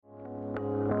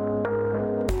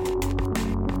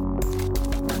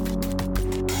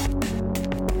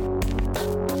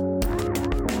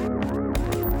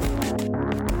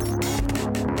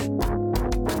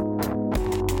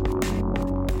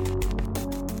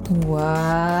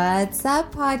What's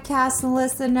up, podcast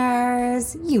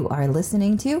listeners? You are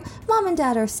listening to Mom and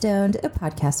Dad Are Stoned, a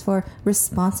podcast for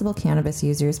responsible cannabis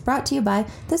users, brought to you by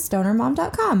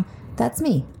thestonermom.com. That's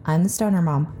me. I'm the Stoner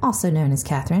Mom, also known as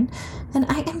Catherine, and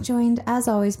I am joined, as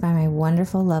always, by my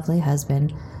wonderful, lovely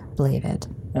husband, Blavid.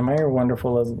 Am I your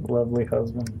wonderful, lovely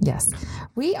husband? Yes.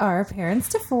 We are parents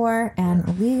to 4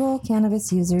 and legal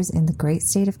cannabis users in the great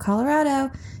state of Colorado.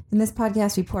 In this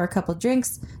podcast, we pour a couple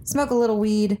drinks, smoke a little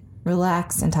weed,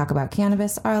 relax, and talk about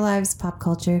cannabis, our lives, pop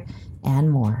culture, and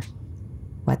more.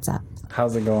 What's up?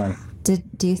 How's it going? Do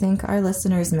you think our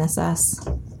listeners miss us?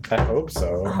 I hope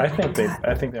so. Oh I think they.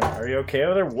 Are you okay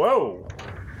over there? Whoa!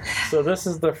 So this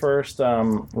is the first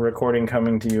recording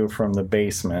coming to you from the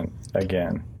basement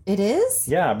again. It is?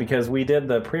 Yeah, because we did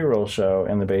the pre-roll show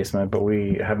in the basement, but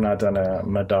we have not done a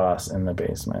Mados in the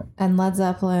basement. And Led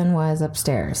Zeppelin was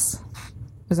upstairs.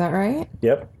 Was that right?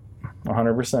 Yep,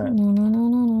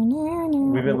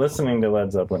 100%. We've been listening to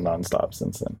Led Zeppelin nonstop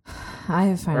since then. I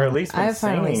have finally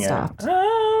stopped. It.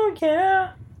 Oh,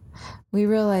 yeah. We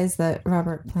realized that I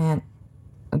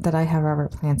have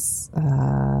Robert Plant's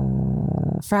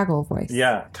Fraggle voice.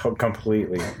 Yeah,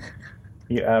 completely.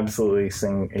 You absolutely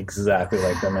sing exactly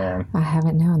like the man. I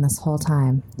haven't known this whole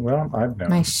time. Well, I've known.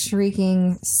 My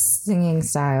shrieking singing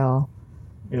style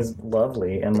is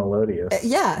lovely and melodious.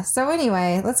 Yeah, so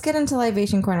anyway, let's get into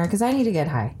Libation Corner, because I need to get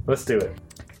high. Let's do it.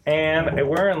 And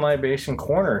we're in Libation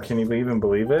Corner. Can you even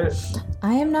believe it?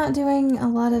 I am not doing a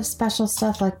lot of special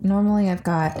stuff. Like, normally I've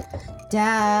got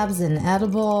dabs and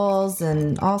edibles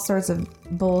and all sorts of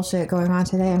bullshit going on.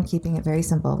 Today I'm keeping it very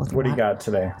simple. What do you got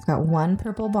today? I've got one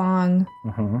purple bong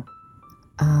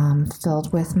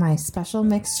filled with my special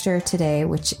mixture today,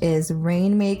 which is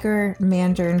Rainmaker,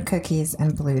 Mandarin Cookies,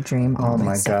 and Blue Dream all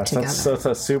mixed up together. That's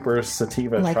a super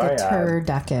sativa like triad. A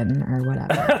turducken or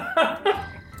whatever.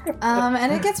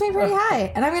 And it gets me pretty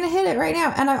high, and I'm going to hit it right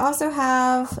now. And I also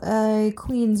have a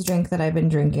Queen's drink that I've been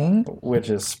drinking, which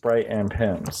is Sprite and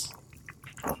Pimm's.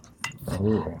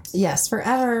 Ooh. Yes,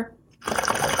 forever.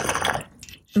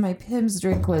 My Pimm's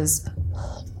drink was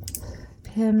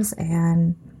Pimm's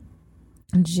and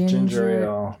ginger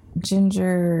ale.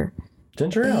 Ginger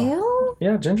ale?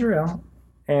 Yeah, ginger ale.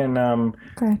 And and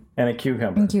a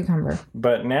cucumber.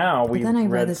 But now we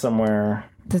read somewhere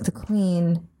that the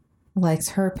Queen likes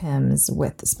her Pimm's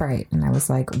with the Sprite, and I was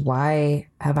like, why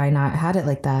have I not had it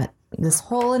like that this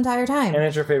whole entire time? And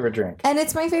it's your favorite drink. And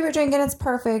it's my favorite drink, and it's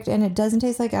perfect, and it doesn't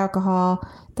taste like alcohol.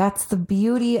 That's the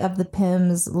beauty of the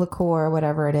Pimm's liqueur,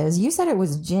 whatever it is. You said it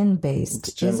was gin-based.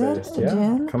 It's gin-based, yeah,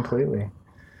 gin? Completely.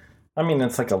 I mean,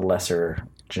 it's like a lesser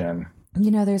gin.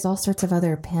 You know, there's all sorts of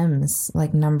other Pimm's,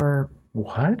 like number...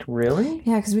 What? Really?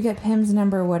 Yeah, because we get Pimm's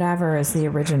number whatever as the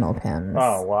original Pimm's.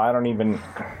 Oh, well, I don't even...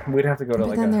 We'd have to go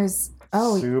to there's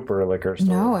super liquor store.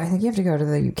 No, I think you have to go to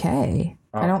the UK.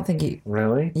 I don't think you...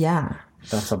 Really? Yeah.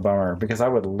 That's a bummer, because I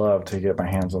would love to get my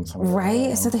hands on some.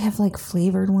 Right? So they have, like,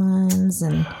 flavored ones,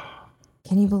 and...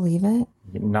 Can you believe it?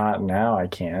 Not now, I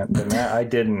can't. But now, I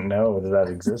didn't know that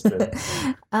existed.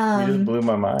 You just blew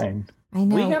my mind. I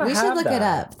know. We should look it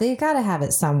up. They gotta have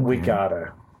it somewhere. We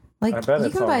gotta. Like, you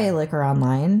can buy liquor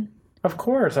online. Of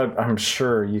course. I'm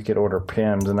sure you could order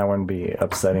Pimm's and that wouldn't be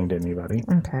upsetting to anybody.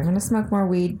 Okay, I'm going to smoke more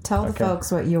weed. Tell the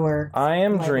folks what you're... I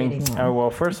am drinking... Oh,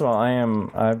 well, first of all,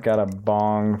 I've got a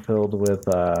bong filled with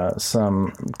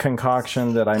some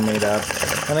concoction that I made up.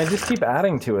 And I just keep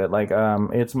adding to it. Like,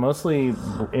 it's mostly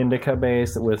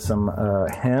indica-based with some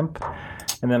hemp.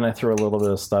 And then I threw a little bit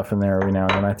of stuff in there every now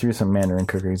and then. I threw some Mandarin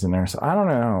cookies in there. So I don't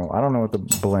know. I don't know what the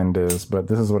blend is, but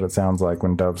this is what it sounds like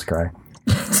when doves cry.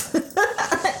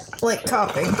 Like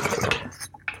coughing.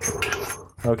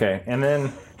 Okay, and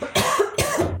then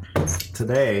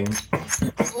today,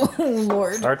 oh,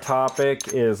 Lord, our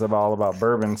topic is all about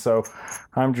bourbon. So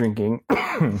I'm drinking.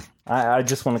 I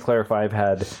just want to clarify. I've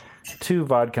had 2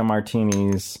 vodka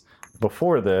martinis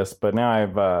before this, but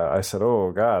now I said,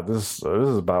 oh God, this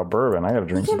is about bourbon. I got to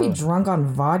drink. You can't be drunk on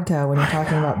vodka when you're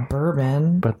talking about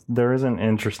bourbon. But there is an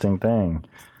interesting thing.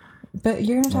 But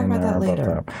you're going to talk about that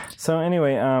later. So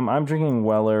anyway, I'm drinking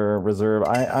Weller Reserve.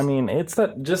 I mean, it's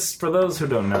that, just for those who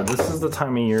don't know, this is the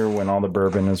time of year when all the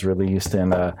bourbon is released.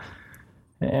 And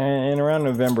around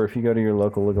November, if you go to your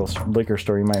local liquor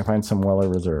store, you might find some Weller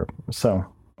Reserve. So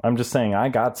I'm just saying, I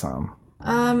got some.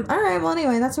 All right. Well,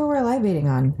 anyway, that's what we're libating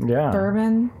on. Yeah.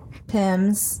 Bourbon,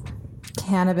 Pimm's,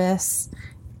 cannabis.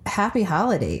 Happy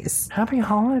holidays. Happy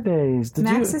holidays.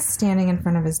 Max is standing in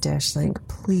front of his dish like,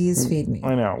 please feed me.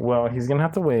 I know. Well, he's going to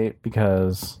have to wait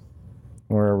because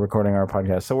we're recording our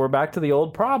podcast. So we're back to the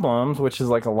old problems, which is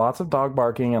like lots of dog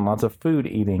barking and lots of food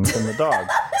eating from the dog.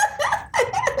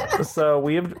 So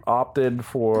we have opted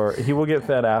for, he will get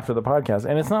fed after the podcast.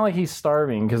 And it's not like he's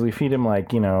starving because we feed him like,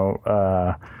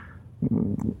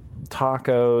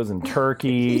 tacos and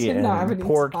turkey and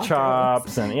pork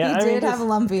chops. And yeah, he did have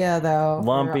lumpia though.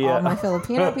 Lumpia. For all my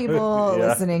Filipino people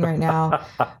listening right now.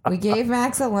 We gave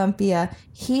Max a lumpia.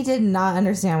 He did not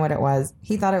understand what it was.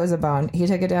 He thought it was a bone. He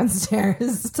took it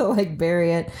downstairs to like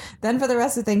bury it. Then for the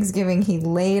rest of Thanksgiving, he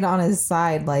laid on his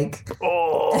side like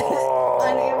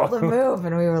unable to move.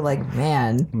 And we were like,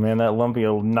 man, that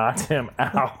lumpia knocked him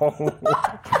out.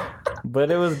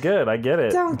 But it was good. I get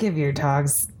it. Don't give your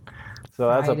dogs. So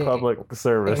that's a public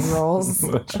service. Rolls.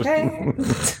 Okay.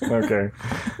 Okay.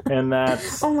 And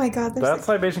that's... Oh my God. That's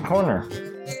Libation Corner.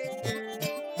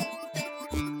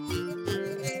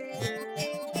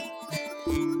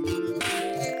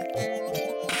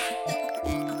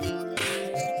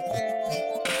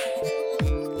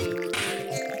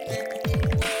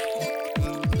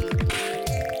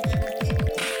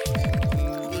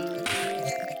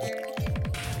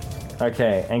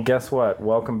 Okay, and guess what?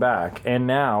 Welcome back. And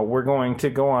now we're going to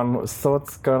go on. So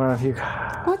what's going on here?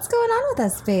 What's going on with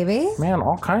us, baby? Man,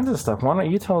 all kinds of stuff. Why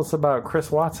don't you tell us about Chris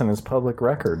Watts and his public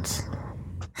records?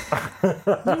 You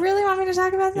really want me to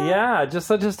talk about that? Yeah, just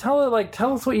tell it.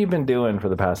 Tell us what you've been doing for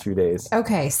the past few days.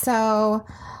 Okay, so,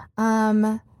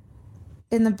 in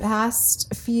the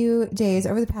past few days,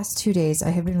 over the past 2 days, I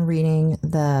have been reading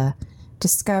the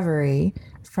discovery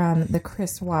from the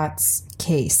Chris Watts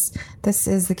case. This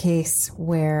is the case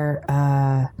where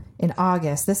in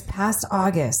August, this past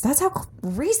August, that's how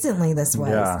recently this was.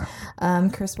 Yeah.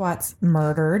 Chris Watts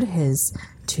murdered his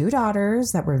 2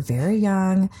 daughters that were very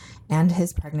young and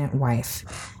his pregnant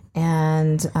wife.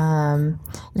 And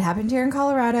it happened here in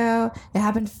Colorado. It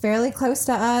happened fairly close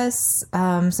to us.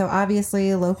 So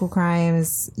obviously local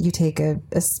crimes you take a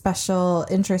special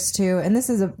interest to. And this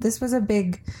was a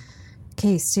big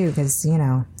case too, because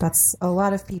that's a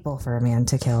lot of people for a man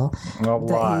to kill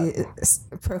that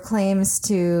he proclaims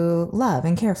to love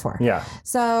and care for. Yeah.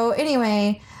 So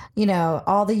anyway,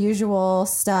 all the usual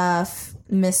stuff,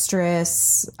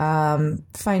 mistress,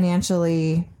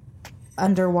 financially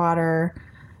underwater.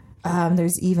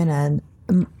 There's even an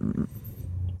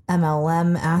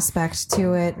MLM aspect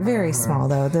to it. Very small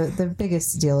though. The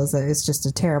biggest deal is that it's just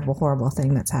a terrible, horrible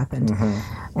thing that's happened.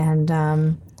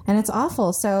 Mm-hmm. And it's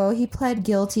awful. So he pled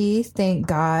guilty, thank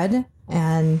God,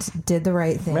 and did the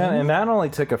right thing. Man, and that only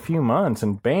took a few months,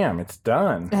 and bam, it's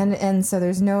done. And so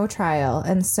there's no trial.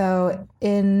 And so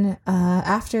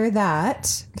after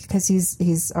that, because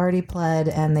he's already pled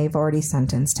and they've already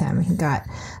sentenced him, he got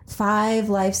 5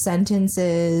 life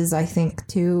sentences. I think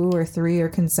 2 or 3 are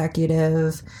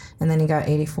consecutive, and then he got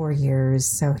 84 years.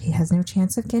 So he has no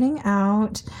chance of getting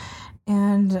out,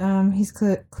 and he's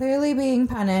clearly being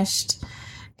punished.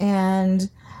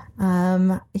 And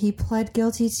he pled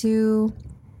guilty to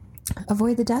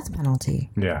avoid the death penalty.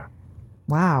 Yeah.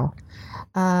 Wow.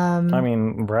 I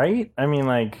mean, right? I mean,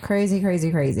 like...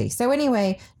 Crazy. So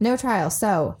anyway, no trial.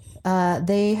 So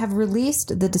they have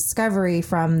released the discovery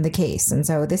from the case. And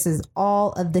so this is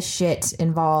all of the shit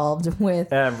involved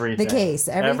with everything. The case.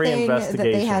 Everything that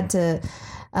they had to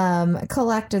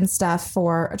collect and stuff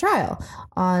for a trial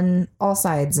on all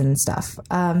sides and stuff.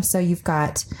 So you've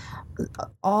got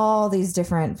all these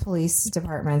different police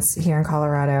departments here in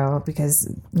Colorado because,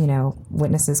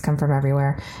 witnesses come from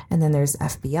everywhere. And then there's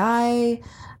FBI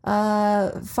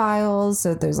files.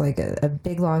 So there's like a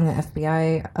big long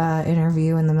FBI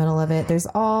interview in the middle of it. There's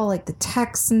all like the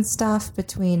texts and stuff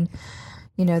between,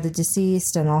 the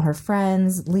deceased and all her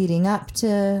friends leading up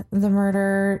to the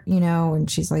murder,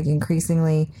 and she's like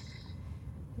increasingly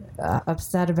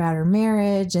upset about her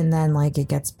marriage. And then like it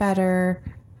gets better.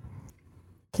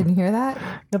 Can you hear that?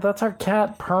 Yeah, that's our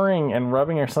cat purring and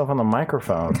rubbing herself on the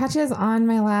microphone. Katya's on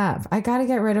my lap. I gotta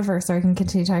get rid of her so I can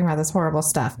continue talking about this horrible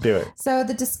stuff. Do it. So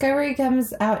the discovery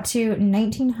comes out to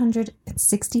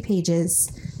 1,960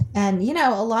 pages. And,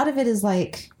 a lot of it is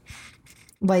like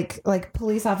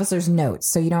police officers' notes.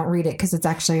 So you don't read it because it's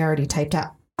actually already typed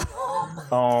out.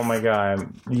 Oh my God.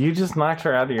 You just knocked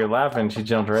her out of your lap and she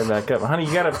jumped right back up. Honey,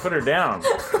 you gotta put her down.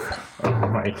 Oh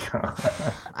my God.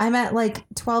 I'm at like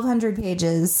 1,200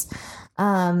 pages.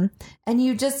 And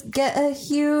you just get a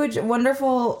huge, you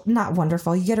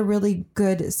get a really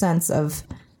good sense of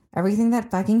everything that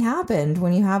fucking happened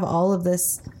when you have all of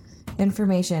this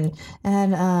information.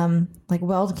 And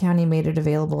Weld County made it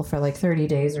available for like 30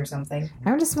 days or something. I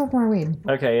want to smoke more weed.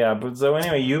 Okay, yeah. But so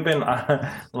anyway, you've been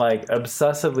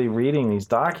obsessively reading these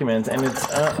documents, and it's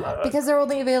because they're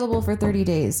only available for 30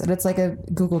 days, and it's like a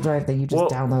Google Drive that you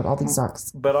just download all these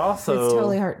docs. But also, it's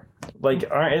totally hard. like,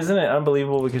 isn't it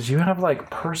unbelievable? Because you have like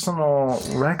personal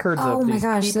records of these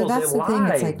So that's the thing.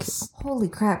 It's like, holy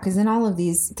crap. Because in all of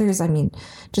these, there's,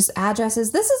 just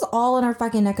addresses. This is all in our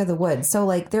fucking neck of the woods. So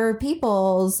like, there are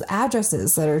people's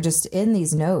addresses that are just in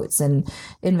these notes and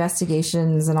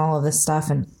investigations and all of this stuff.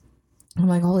 And I'm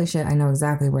like, holy shit, I know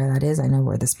exactly where that is. I know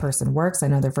where this person works. I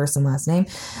know their first and last name.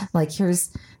 Like,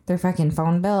 here's their fucking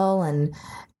phone bill and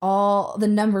all the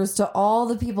numbers to all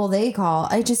the people they call.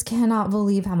 I just cannot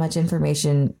believe how much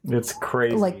information, it's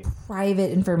crazy, like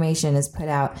private information, is put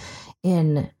out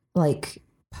in like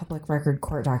public record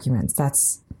court documents.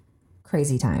 That's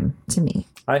crazy time to me.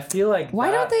 I feel like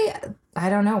why don't they? I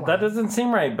don't know. That doesn't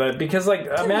seem right, but because like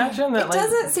imagine that it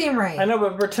doesn't seem right. I know,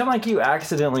 but pretend like you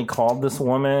accidentally called this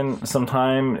woman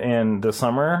sometime in the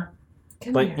summer.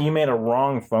 You made a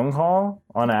wrong phone call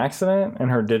on accident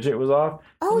and her digit was off.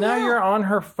 Oh, now you're on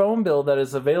her phone bill that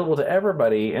is available to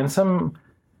everybody, and some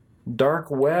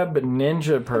dark web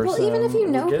ninja person. Well, even if you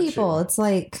know people, it's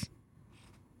like,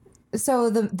 so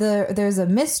there's a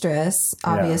mistress,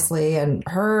 obviously, and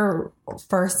her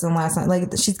first and last name,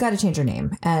 like, she's got to change her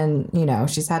name, and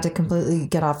she's had to completely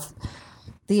get off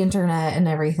the internet and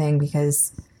everything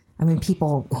because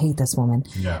people hate this woman.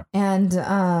 Yeah. And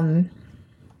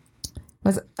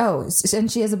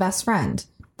and she has a best friend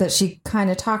that she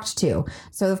kind of talked to.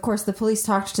 So of course the police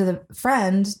talked to the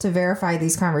friend to verify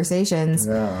these conversations.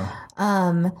 Yeah.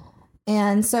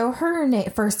 And so her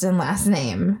first and last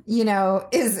name,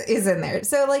 is in there.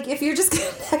 So like, if you're just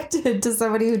connected to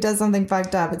somebody who does something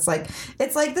fucked up, it's like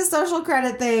the social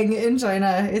credit thing in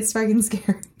China. It's fucking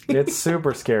scary. It's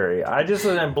super scary. I just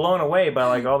am blown away by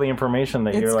like all the information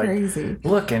that you're like, crazy.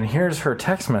 Look, and here's her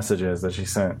text messages that she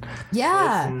sent.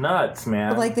 Yeah. It's nuts,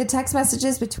 man. Like the text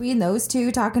messages between those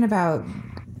two talking about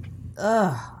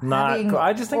having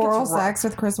I just think oral it's sex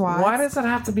with Chris Watts. Why does it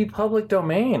have to be public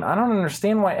domain? I don't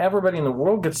understand why everybody in the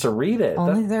world gets to read it.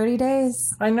 Only 30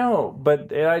 days. I know,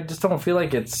 but I just don't feel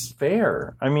like it's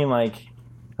fair. I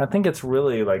think it's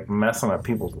really like messing up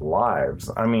people's lives.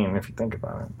 If you think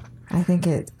about it. I think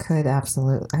it could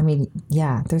absolutely.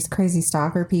 There's crazy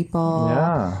stalker people.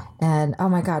 Yeah. And oh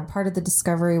my God, part of the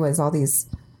discovery was all these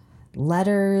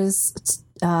letters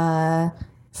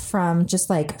from just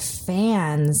like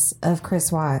fans of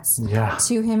Chris Watts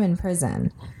to him in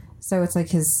prison. So it's like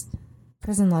his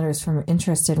prison letters from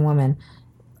interested women,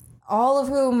 all of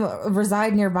whom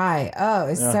reside nearby. Oh,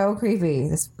 it's so creepy.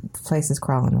 This place is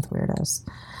crawling with weirdos.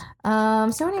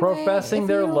 So anyway, professing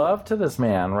their love to this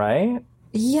man, right?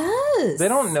 Yes. They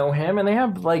don't know him, and they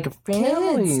have like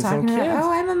families and kids.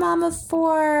 I'm a mom of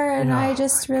 4, and I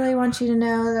just really want you to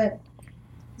know that I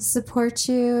support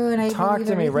you, and I talk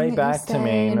to me, write back to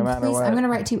me, no matter what. I'm going to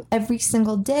write to you every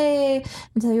single day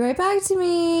until you write back to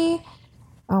me.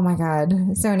 Oh my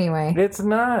God. So anyway, it's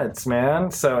nuts,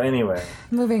 man. So anyway,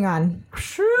 moving on.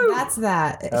 Shoo. That's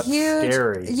Huge.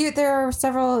 Scary. There are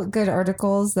several good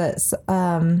articles that's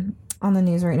on the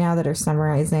news right now that are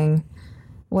summarizing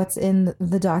what's in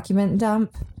the document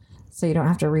dump, so you don't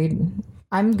have to read.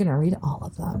 I'm going to read all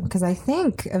of them because I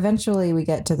think eventually we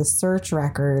get to the search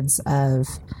records of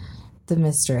the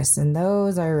mistress, and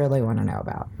those I really want to know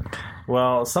about.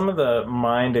 Well, some of the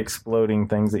mind-exploding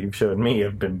things that you've showed me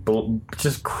have been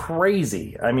just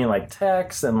crazy. Like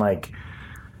texts and like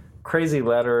crazy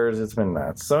letters. It's been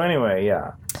nuts. So anyway,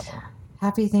 yeah.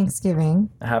 Happy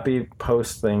Thanksgiving. Happy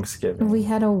post-Thanksgiving. We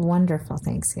had a wonderful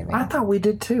Thanksgiving. I thought we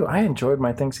did too. I enjoyed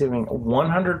my Thanksgiving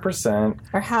 100%.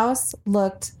 Our house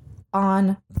looked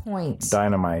on point.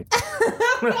 Dynamite.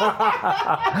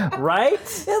 Right?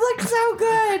 It looked so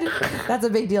good. That's a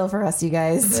big deal for us, you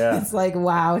guys. Yeah. It's like,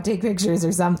 wow, take pictures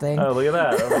or something. Oh, look at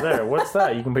that over there. What's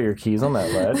that? You can put your keys on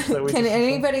that ledge. Can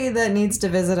anybody that needs to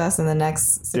visit us in the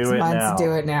next 6 months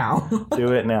do it now?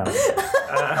 Do it now.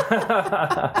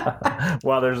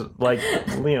 Well, there's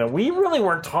we really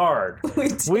worked hard.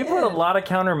 We put a lot of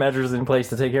countermeasures in place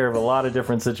to take care of a lot of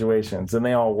different situations, and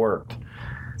they all worked.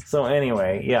 So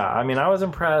anyway, yeah, I was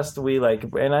impressed.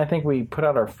 And I think we put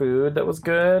out our food that was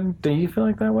good. Do you feel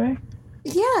like that way?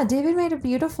 Yeah, David made a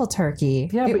beautiful turkey.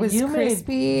 Yeah, it was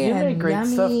crispy and great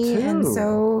yummy stuff too. And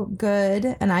so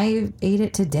good. And I ate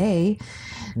it today,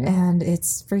 and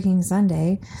it's freaking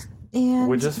Sunday, and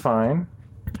which is fine.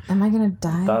 Am I gonna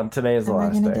die? Today is the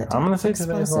last day. I'm gonna say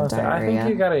today's the last day. I think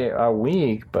you got a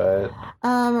week, but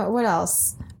what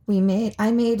else? I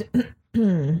made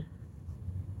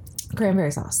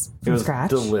Cranberry sauce It from was scratch.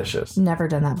 delicious. Never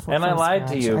done that before. And I from lied to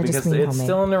scratch. you I just because mean it's homemade.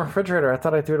 still in the refrigerator. I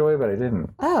thought I threw it away, but I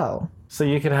didn't. Oh. So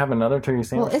you could have another turkey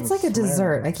sandwich. Well, it's like a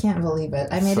dessert. I can't believe it.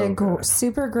 I made So a good.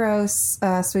 super gross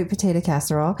sweet potato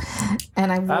casserole,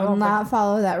 and I will don't not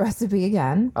follow that recipe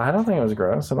again. I don't think it was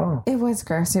gross at all. It was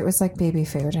gross. It was like baby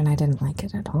food, and I didn't like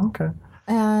it at all. Okay.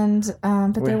 And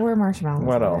but there were marshmallows.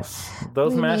 What in it. else?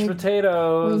 Those We mashed made-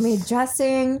 potatoes. We made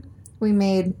dressing. We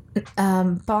made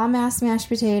bomb ass mashed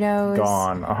potatoes.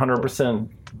 Gone. 100%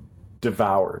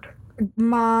 devoured.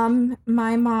 My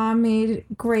mom made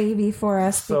gravy for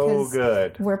us So because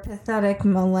good. we're pathetic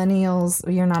millennials.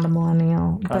 You're not a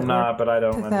millennial. I'm not, but I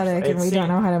don't pathetic, understand. and we don't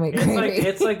know how to make gravy.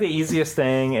 It's like the easiest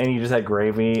thing, and you just had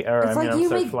gravy. Or It's like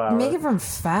you flour. make it from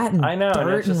fat and I know, and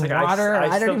dirt it's just and like water. I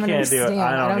I still don't even can't do understand. it.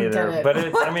 I don't get either. it. But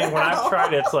when I've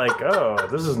tried it, it's like, oh,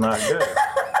 this is not good.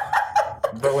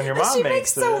 But when your mom She makes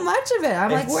makes it, so much of it.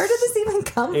 I'm like, where did this even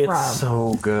come it's from?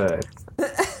 so good.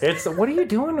 It's what are you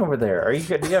doing over there? Do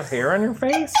you have hair on your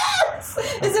face?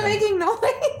 Is it making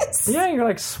noise? Yeah, you're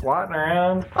like swatting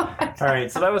around. All right,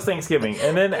 so that was Thanksgiving.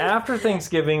 And then after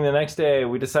Thanksgiving, the next day,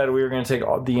 we decided we were going to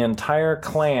take the entire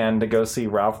clan to go see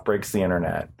Ralph Breaks the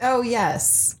Internet. Oh,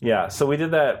 yes. Yeah, so we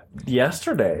did that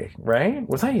yesterday, right?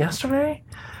 Was that yesterday?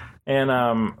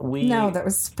 And we... No, that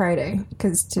was Friday.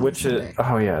 Which is...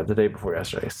 Oh, yeah, the day before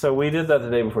yesterday. So we did that the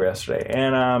day before yesterday.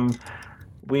 And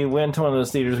we went to one of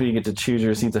those theaters where you get to choose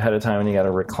your seats ahead of time and you got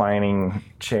a reclining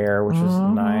chair, which was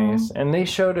nice. And they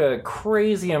showed a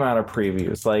crazy amount of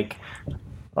previews, like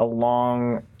a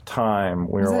long time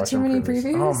we were that watching too many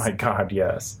previews? Oh my god,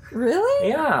 yes. Really?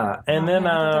 Yeah. And Oh, then I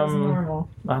thought that was normal.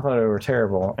 I thought they were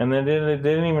terrible. And then they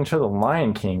didn't even show the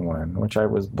Lion King one, which I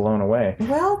was blown away.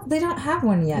 Well, they don't have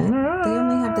one yet. They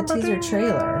only have the teaser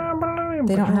trailer.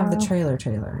 They don't have the trailer.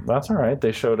 That's all right.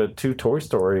 They showed 2 Toy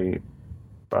Story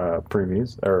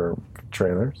previews or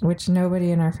trailers. Which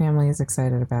nobody in our family is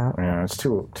excited about. Yeah, it's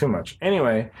too much.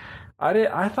 Anyway,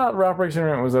 I thought Ralph Breaks the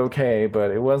Internet was okay,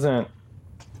 but it wasn't.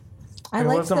 I It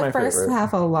liked wasn't the my first favorite.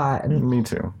 half a lot, and Me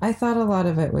too. I thought a lot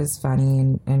of it was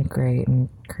funny and great and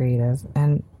creative,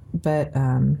 but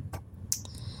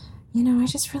I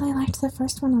just really liked the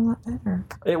first one a lot better.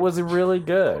 It was really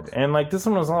good, and like this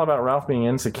one was all about Ralph being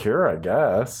insecure, I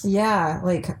guess. Yeah,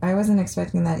 like I wasn't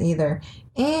expecting that either,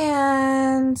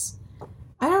 and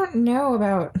I don't know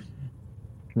about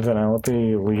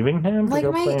Vanellope leaving him to Like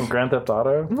go my- play in Grand Theft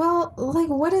Auto. well, like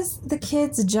what is the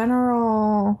kids'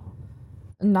 general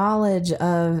knowledge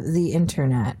of the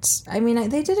internet? I mean,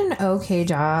 they did an okay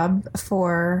job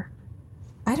for,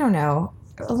 I don't know,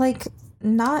 like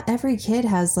not every kid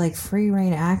has like free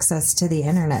reign access to the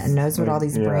internet and knows what all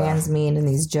these Yeah. brands mean and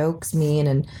these jokes mean,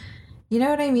 and you know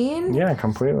what I mean? Yeah,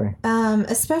 completely.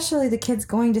 Especially the kids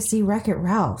going to see Wreck-It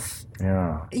Ralph.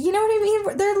 Yeah, You know what I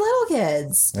mean? They're little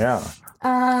kids. yeah.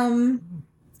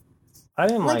 I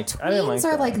didn't Like like. I didn't like. tweens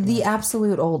are that. like the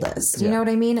absolute oldest. You Yeah, know what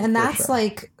I mean? And that's sure.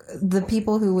 like the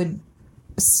people who would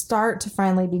start to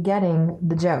finally be getting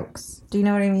the jokes. Do you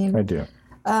know what I mean? I do.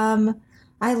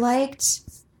 I liked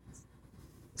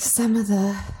some of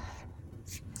the.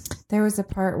 There was a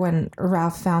part when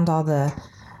Ralph found all the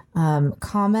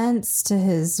comments to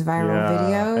his viral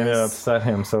videos, and it upset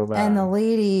him so bad. and the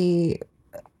lady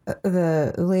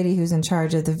who's in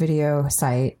charge of the video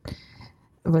site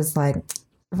was like,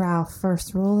 Ralph,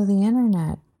 first rule of the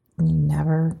internet, you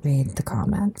never read the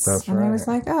comments. That's and I right. was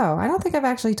like, oh, I don't think I've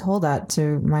actually told that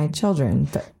to my children,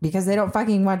 but because they don't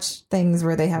fucking watch things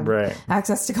where they have Right.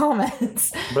 access to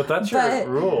comments. But that's But- your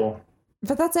rule.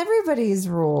 But that's everybody's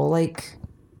rule. Like,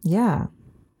 yeah.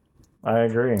 I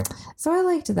agree. So I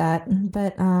liked that,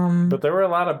 but But there were a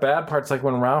lot of bad parts, like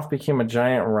when Ralph became a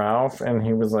giant Ralph and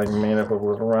he was like made up of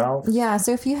little Ralph. yeah.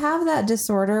 So if you have that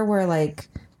disorder where like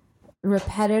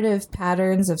repetitive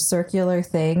patterns of circular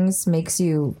things makes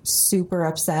you super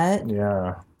upset,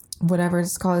 Yeah. whatever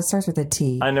it's called, it starts with a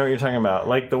T. I know what you're talking about.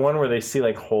 Like the one where they see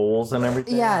like holes and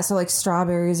everything. Yeah, so like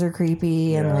strawberries are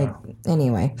creepy and Yeah. like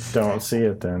anyway. Don't see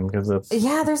it then because it's.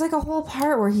 Yeah, there's like a whole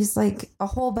part where he's like a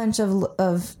whole bunch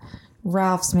of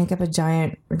Ralphs make up a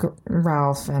giant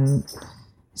Ralph, and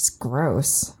it's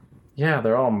gross. Yeah,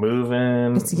 they're all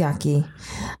moving. It's yucky. It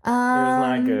was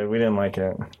not good. We didn't like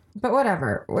it. But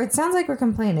whatever. It sounds like we're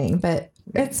complaining, but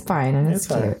it's fine and it's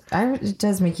fine. cute. It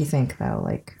does make you think though.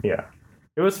 Like Yeah.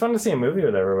 It was fun to see a movie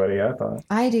with everybody, I thought.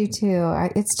 I do too.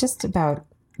 It's just about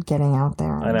getting out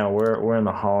there. I know, we're in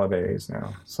the holidays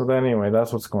now. So then anyway,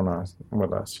 that's what's going on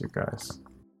with us, you guys.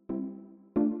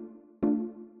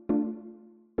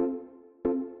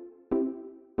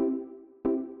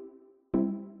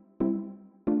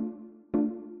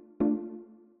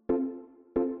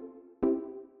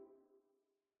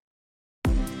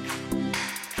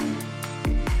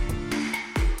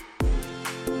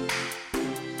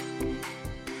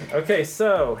 Okay,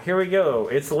 so here we go.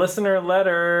 It's listener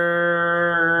letters.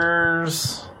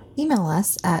 Email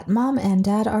us at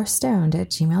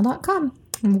momanddadarestoned@gmail.com.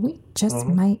 We just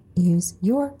might use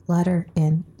your letter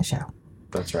in a show.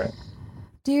 That's right.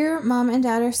 Dear Mom and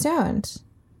Dad Are Stoned,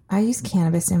 I use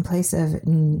cannabis in place of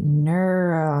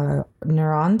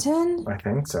Neurontin. I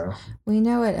think so. We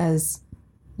know it as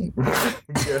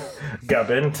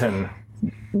Gabapentin.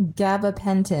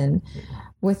 gabapentin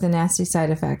with the nasty side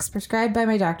effects prescribed by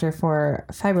my doctor for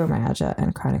fibromyalgia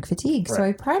and chronic fatigue. Right. So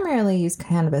I primarily use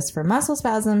cannabis for muscle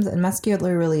spasms and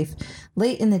muscular relief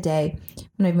late in the day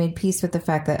when I've made peace with the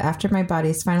fact that after my body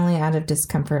is finally out of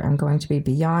discomfort, I'm going to be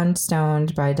beyond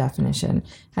stoned by definition.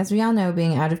 As we all know,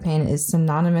 being out of pain is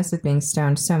synonymous with being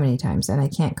stoned so many times, and I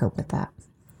can't cope with that.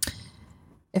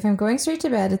 If I'm going straight to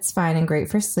bed, it's fine and great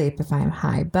for sleep if I'm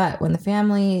high. But when the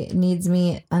family needs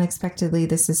me unexpectedly,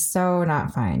 this is so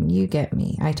not fine. You get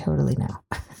me. I totally know.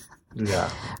 Yeah.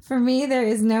 For me, there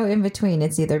is no in between.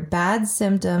 It's either bad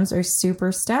symptoms or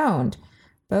super stoned.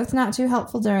 Both not too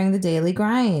helpful during the daily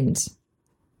grind.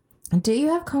 Do you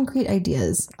have concrete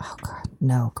ideas? Oh, God,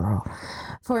 no, girl.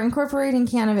 For incorporating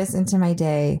cannabis into my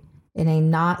day in a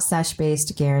not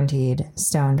sesh-based, guaranteed,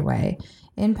 stoned way.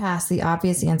 In past, the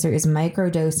obvious answer is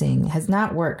microdosing. Has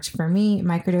not worked. For me,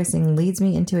 microdosing leads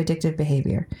me into addictive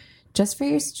behavior. Just for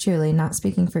yours truly, not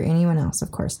speaking for anyone else, of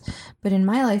course. But in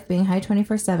my life, being high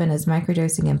 24/7 as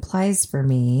microdosing implies for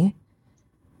me,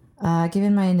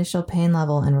 given my initial pain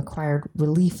level and required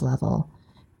relief level,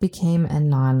 became a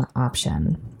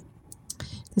non-option.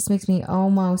 This makes me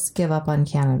almost give up on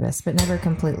cannabis, but never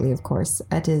completely, of course,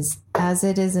 as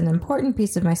it is an important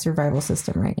piece of my survival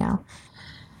system right now.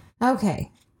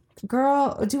 Okay,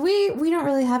 girl, we don't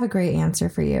really have a great answer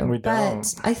for you. We don't.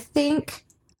 But I think,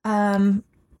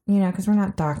 because we're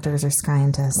not doctors or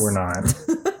scientists. We're not.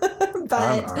 But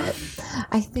I'm not.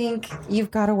 I think you've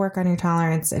got to work on your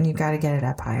tolerance and you've got to get it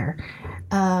up higher.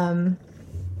 And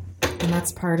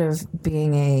that's part of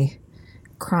being a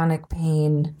chronic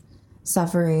pain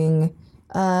suffering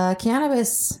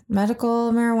cannabis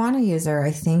medical marijuana user.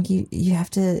 I think you have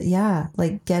to,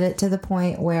 get it to the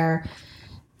point where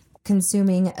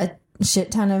consuming a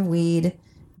shit ton of weed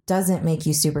doesn't make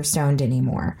you super stoned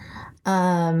anymore.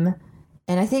 And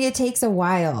I think it takes a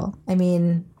while. I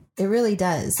mean, it really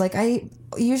does. Like, I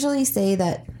usually say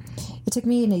that it took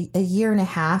me a year and a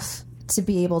half to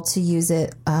be able to use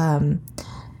it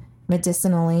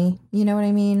medicinally. You know what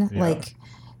I mean? Yeah. Like,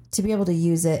 to be able to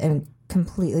use it and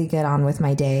completely get on with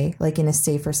my day, like in a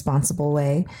safe, responsible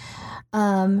way.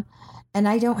 And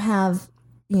I don't have,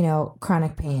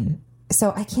 chronic pain.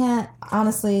 So I can't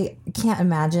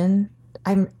imagine.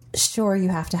 I'm sure you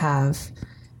have to have,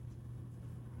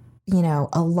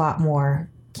 a lot more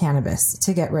cannabis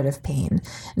to get rid of pain.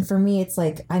 And for me, it's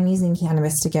like I'm using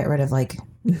cannabis to get rid of like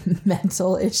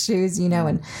mental issues,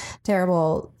 and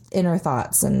terrible inner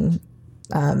thoughts and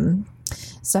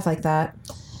stuff like that.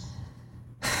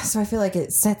 So I feel like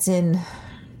it sets in,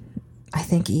 I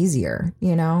think, easier,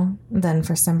 than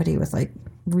for somebody with like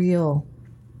real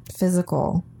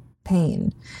physical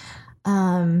pain.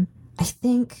 I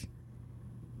think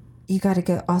you got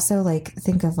to also like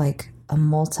think of like a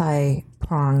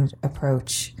multi-pronged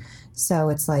approach. So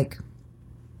it's like,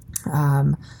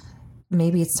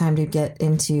 maybe it's time to get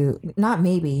into, not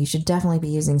maybe, you should definitely be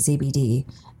using CBD,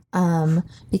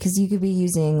 because you could be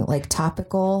using like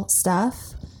topical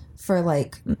stuff for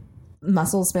like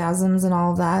muscle spasms and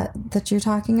all of that you're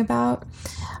talking about.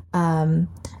 And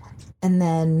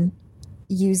then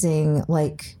using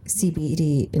like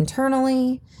CBD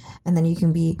internally, and then you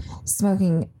can be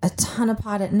smoking a ton of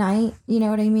pot at night, you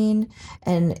know what I mean?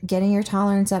 And getting your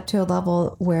tolerance up to a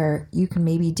level where you can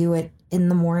maybe do it in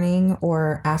the morning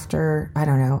or after, I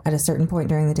don't know, at a certain point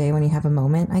during the day when you have a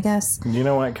moment, I guess. You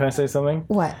know what? Can I say something?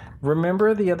 What?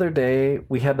 Remember the other day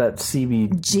we had that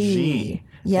CBG?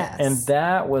 Yes. And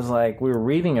that was like, we were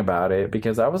reading about it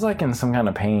because I was like in some kind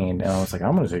of pain and I was like,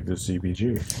 I'm going to take this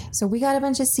CBG. So we got a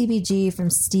bunch of CBG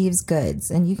from Steve's Goods,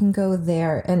 and you can go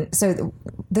there. And so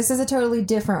this is a totally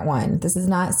different one. This is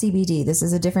not CBD. This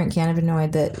is a different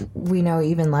cannabinoid that we know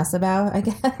even less about, I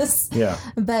guess. Yeah.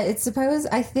 But it's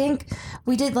I think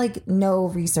we did like no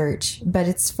research, but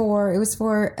it was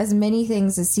for as many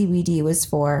things as CBD was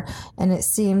for. And it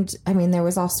seemed, there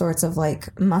was all sorts of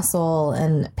like muscle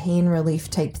and pain relief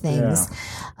type things.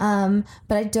 Yeah.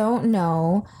 But I don't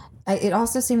know. It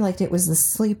also seemed like it was the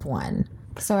sleep one.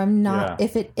 So I'm not,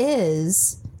 if it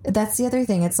is, that's the other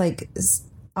thing. It's like,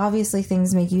 obviously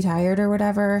things make you tired or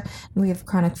whatever. We have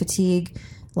chronic fatigue.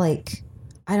 Like,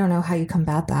 I don't know how you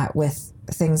combat that with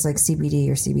things like CBD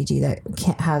or CBG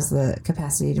that has the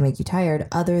capacity to make you tired,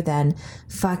 other than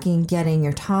fucking getting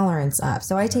your tolerance up.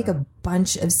 So I take a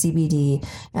bunch of CBD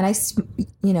and I,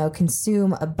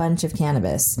 consume a bunch of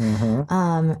cannabis.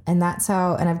 And that's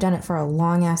how, and I've done it for a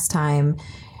long ass time.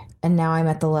 And now I'm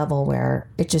at the level where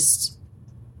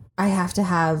I have to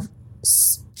have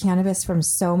cannabis from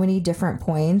so many different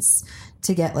points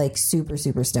to get like super,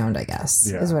 super stoned, I guess,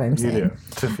 is what I'm saying. You do.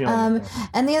 To feel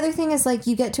and the other thing is like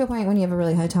you get to a point when you have a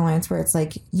really high tolerance where it's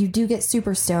like you do get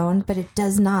super stoned, but it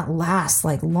does not last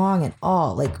like long at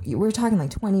all. Like we're talking like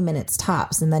 20 minutes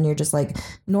tops, and then you're just like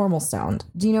normal stoned.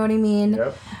 Do you know what I mean?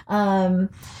 Yep.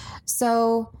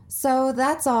 So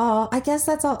that's all. I guess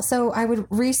that's all. So I would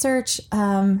research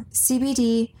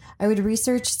CBD. I would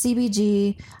research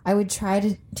CBG. I would try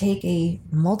to take a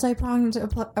multi-pronged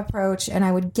approach, and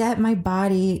I would get my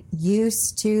body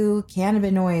used to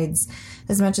cannabinoids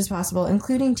as much as possible,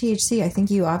 including THC. I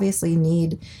think you obviously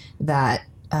need that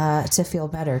to feel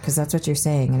better, because that's what you're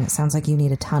saying, and it sounds like you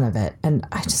need a ton of it. And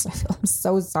I'm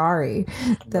so sorry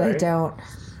that I don't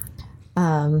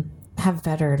have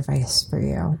better advice for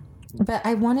you. But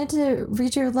I wanted to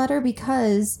read your letter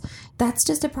because that's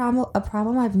just a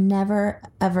problem I've never,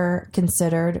 ever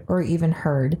considered or even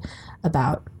heard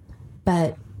about.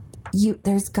 But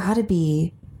there's got to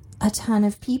be a ton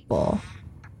of people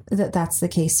that's the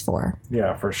case for.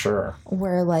 Yeah, for sure.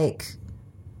 Where, like,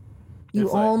 you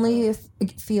only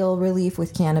feel relief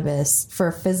with cannabis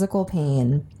for physical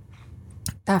pain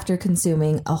after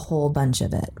consuming a whole bunch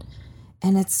of it.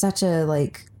 And it's such a,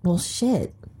 like, well,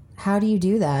 shit. How do you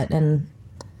do that and,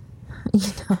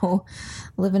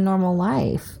 live a normal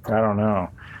life? I don't know.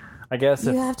 I guess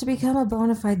you have to become a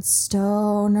bona fide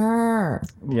stoner.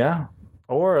 Yeah.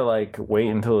 Or like wait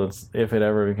until if it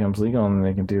ever becomes legal, and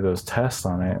they can do those tests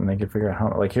on it, and they can figure out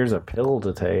how, like, here's a pill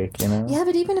to take, Yeah,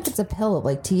 but even if it's a pill of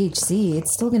like THC,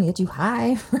 it's still going to get you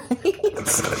high,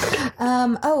 right?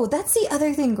 Oh, that's the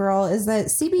other thing, girl, is that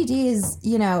CBD is,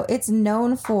 it's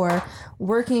known for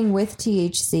working with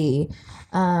THC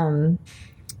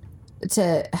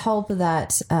to help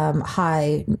that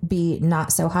high be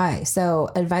not so high. So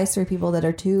advice for people that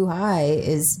are too high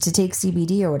is to take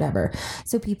CBD or whatever.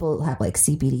 So people have like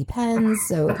CBD pens.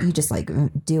 So you just like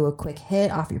do a quick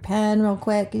hit off your pen real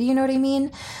quick. You know what I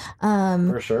mean?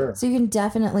 For sure. So you can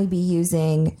definitely be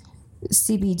using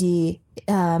CBD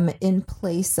in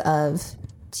place of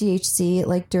THC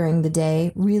like during the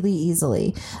day really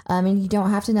easily. And you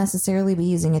don't have to necessarily be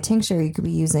using a tincture. You could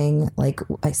be using, like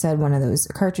I said, one of those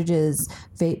cartridges,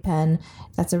 vape pen.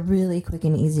 That's a really quick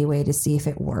and easy way to see if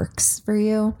it works for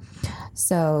you.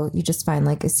 So you just find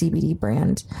like a CBD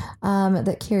brand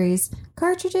that carries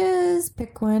cartridges,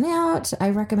 pick one out.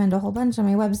 I recommend a whole bunch on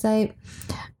my website.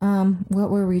 What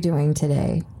were we doing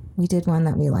today? We did one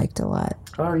that we liked a lot.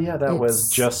 Oh, yeah, that was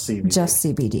just CBD. Just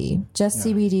CBD.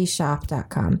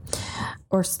 JustCBDshop.com.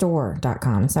 Or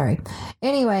store.com, sorry.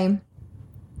 Anyway,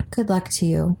 good luck to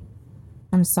you.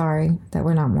 I'm sorry that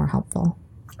we're not more helpful.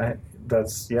 But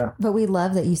we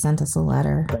love that you sent us a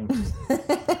letter. Thank you.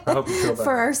 I hope you feel better.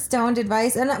 For our stoned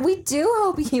advice. And we do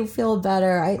hope you feel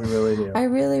better. We really do. I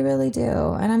really, really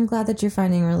do. And I'm glad that you're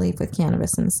finding relief with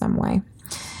cannabis in some way.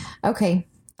 Okay.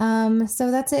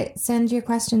 So that's it. Send your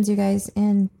questions, you guys,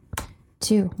 in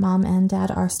to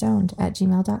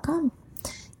momanddadarесtoned@gmail.com.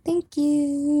 Thank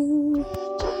you.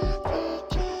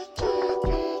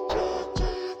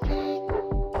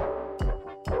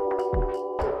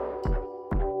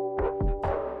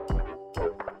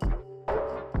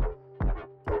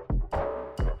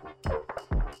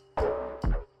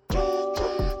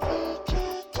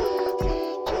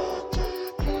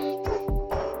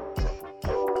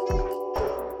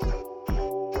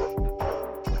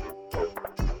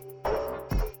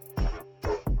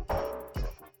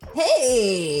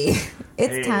 Hey,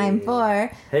 it's time for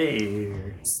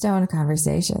Stone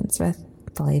Conversations with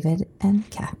Believe and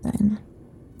Catherine.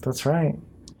 That's right.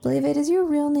 Believe is your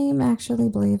real name actually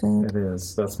Believe? It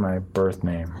is. That's my birth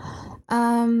name.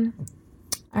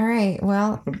 All right.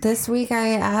 Well, this week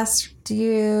I asked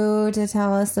you to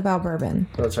tell us about bourbon.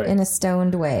 That's right. In a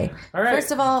stoned way. All right.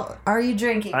 First of all, are you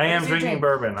drinking? I am drinking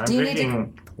bourbon. I'm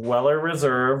drinking Weller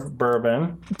Reserve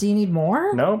bourbon. Do you need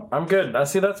more? Nope, I'm good. I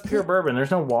see that's pure bourbon.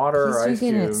 There's no water or ice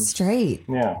drinking cubes. It straight.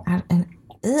 Yeah. Ugh.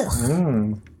 What do you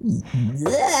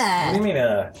mean?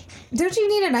 Don't you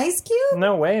need an ice cube?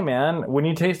 No way, man. When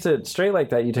you taste it straight like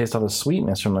that, you taste all the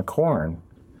sweetness from the corn.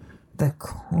 The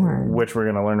corn. which we're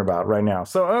going to learn about right now.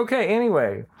 So, okay,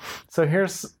 anyway. So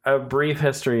here's a brief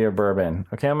history of bourbon.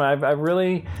 Okay, I've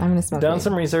really done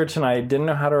some research, and I didn't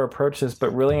know how to approach this,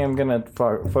 but really I'm going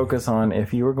to focus on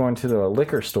if you were going to a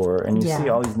liquor store and you see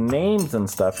all these names and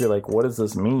stuff, you're like, what does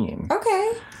this mean?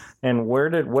 Okay. And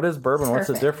what is bourbon? Perfect.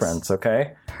 What's the difference?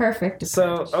 Okay. Perfect.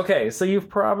 So you've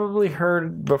probably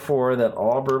heard before that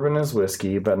all bourbon is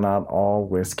whiskey, but not all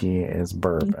whiskey is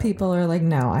bourbon. People are like,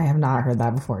 no, I have not heard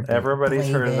that before. Everybody's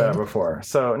heard that before.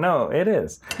 So no, it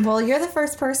is. Well, you're the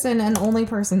first person and only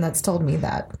person that's told me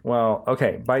that. Well,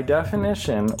 okay. By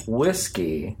definition,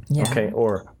 whiskey,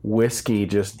 or whiskey,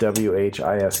 just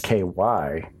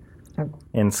WHISKY.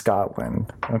 In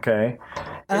Scotland, okay,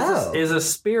 is a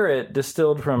spirit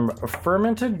distilled from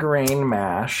fermented grain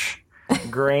mash.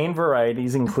 Grain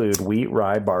varieties include wheat,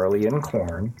 rye, barley, and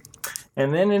corn.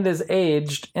 And then it is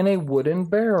aged in a wooden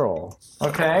barrel,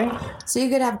 okay? So you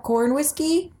could have corn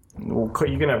whiskey? You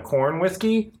can have corn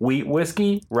whiskey, wheat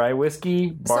whiskey, rye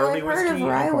whiskey, barley whiskey. So I've heard of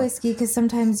rye whiskey because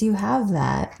sometimes you have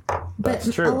that. But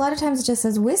That's true. A lot of times it just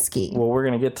says whiskey. Well, we're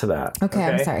going to get to that. Okay,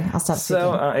 I'm sorry. I'll stop speaking.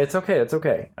 So it's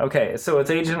okay. Okay, so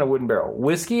it's aged in a wooden barrel.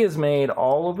 Whiskey is made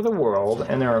all over the world,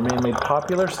 and there are mainly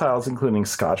popular styles including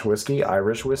Scotch whiskey,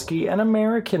 Irish whiskey, and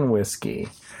American whiskey.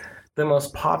 The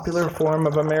most popular form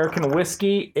of American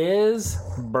whiskey is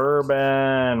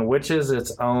bourbon, which is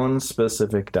its own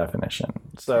specific definition.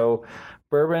 So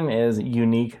bourbon is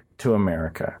unique to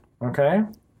America, okay?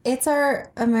 It's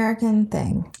our American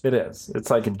thing. It is.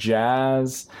 It's like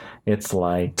jazz. It's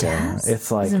like... Jazz? It's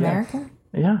like... Is American?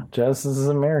 Yeah, jazz is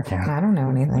American. I don't know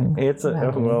anything.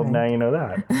 Well, now you know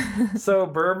that. So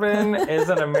bourbon is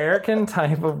an American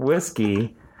type of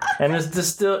whiskey, and it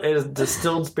is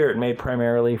distilled spirit made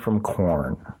primarily from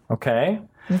corn. Okay?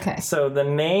 Okay. So the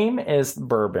name is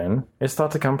bourbon. It's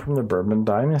thought to come from the Bourbon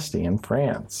dynasty in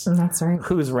France. That's right.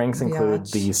 Whose ranks include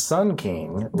the Sun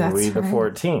King, Louis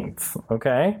XIV.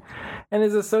 Okay? And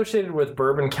is associated with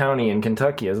Bourbon County in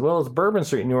Kentucky, as well as Bourbon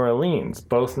Street in New Orleans,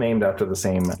 both named after the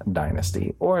same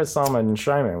dynasty. Or as Salman and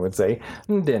Shaiman would say,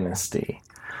 dynasty.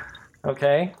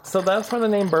 Okay? So that's where the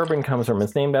name bourbon comes from.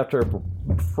 It's named after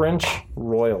French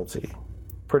royalty.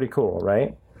 Pretty cool,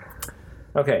 right?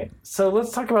 Okay, so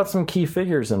let's talk about some key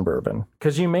figures in bourbon,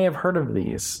 because you may have heard of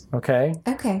these, okay?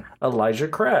 Okay. Elijah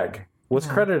Craig was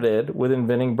credited with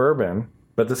inventing bourbon,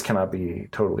 but this cannot be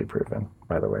totally proven,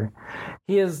 by the way.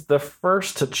 He is the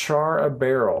first to char a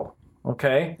barrel,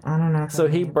 okay? I don't know. So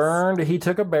he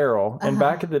took a barrel, and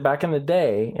back in the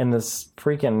day, in this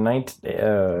freaking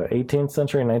 18th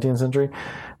century, 19th century,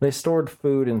 they stored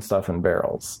food and stuff in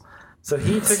barrels. So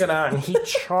he took it out and he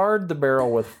charred the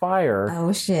barrel with fire.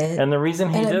 Oh, shit. And the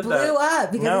reason he did that... it blew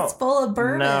up because it's full of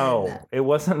bourbon. No, it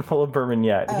wasn't full of bourbon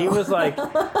yet. Oh. He was like,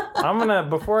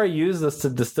 before I use this to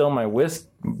distill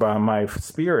my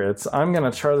spirits, I'm going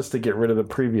to char this to get rid of the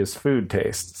previous food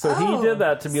taste. So he did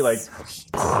that to be like...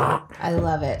 I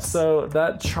love it. So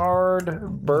that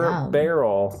charred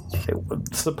barrel,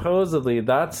 supposedly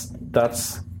that's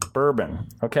bourbon,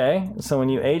 okay? So when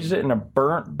you aged it in a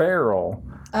burnt barrel...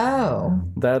 Oh.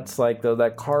 That's like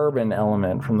that carbon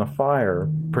element from the fire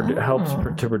helps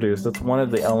to produce. That's one of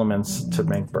the elements to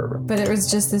make bourbon. But it was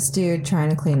just this dude trying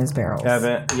to clean his barrels.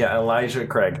 Elijah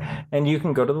Craig. And you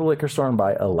can go to the liquor store and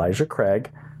buy Elijah Craig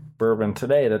bourbon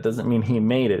today. That doesn't mean he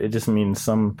made it. It just means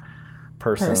some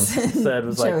person said,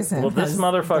 was like, well, this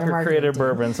motherfucker created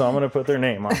bourbon, so I'm going to put their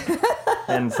name on it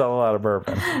and sell a lot of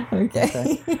bourbon.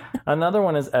 Okay. Another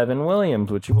one is Evan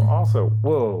Williams, which you will also...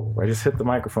 Whoa, I just hit the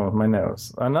microphone with my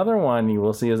nose. Another one you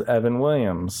will see is Evan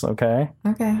Williams, okay?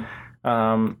 Okay.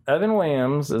 Evan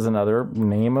Williams is another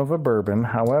name of a bourbon.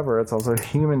 However, it's also a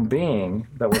human being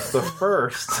that was the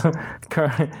first...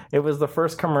 It was the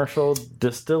first commercial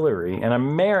distillery in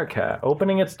America,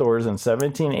 opening its doors in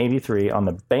 1783 on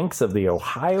the banks of the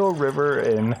Ohio River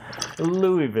in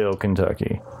Louisville,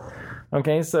 Kentucky.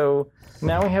 Okay, so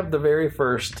now we have the very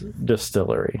first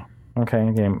distillery, okay,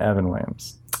 named Evan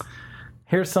Williams.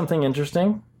 Here's something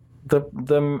interesting.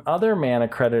 The other man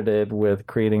accredited with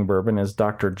creating bourbon is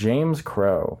Dr. James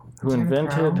Crowe, who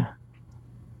invented... Crowe?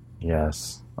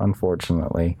 Yes,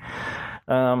 unfortunately.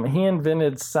 He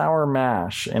invented sour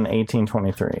mash in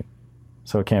 1823.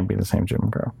 So it can't be the same Jim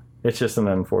Crowe. It's just an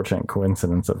unfortunate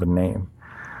coincidence of a name.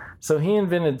 So he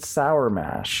invented sour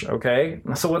mash, okay?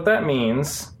 So what that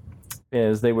means...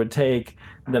 is they would take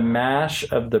the mash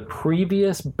of the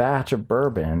previous batch of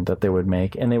bourbon that they would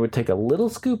make, and they would take a little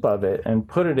scoop of it and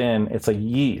put it in. It's like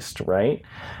yeast, right?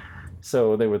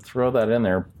 So they would throw that in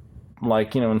there,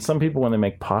 like, and some people, when they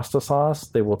make pasta sauce,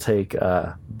 they will take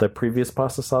the previous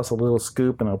pasta sauce, a little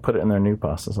scoop, and they'll put it in their new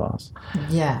pasta sauce.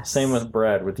 Yes. Same with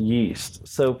bread, with yeast.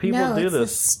 So people do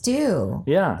this. It's a stew.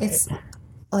 Yeah. It's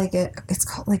like it's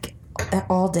called like an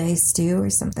all-day stew or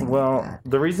something. Well, like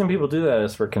that. the reason people do that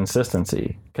is for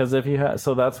consistency. Because if you have,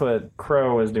 so that's what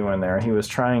Crow was doing there. He was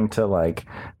trying to like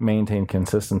maintain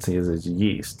consistency as his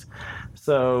yeast.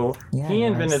 So he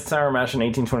invented sour mash in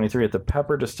 1823 at the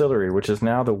Pepper Distillery, which is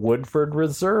now the Woodford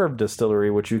Reserve Distillery,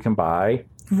 which you can buy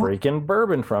freaking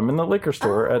bourbon from in the liquor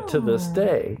store to this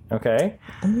day. Okay?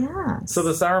 Yeah. So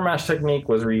the sour mash technique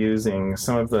was reusing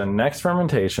some of the next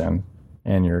fermentation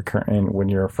when you're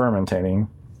fermentating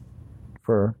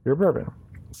for your bourbon.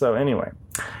 So anyway,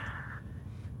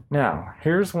 now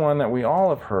here's one that we all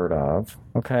have heard of.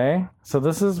 Okay, so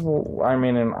this is,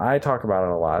 and I talk about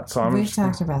it a lot. So we've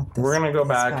talked about this. We're gonna go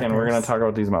back and we're gonna talk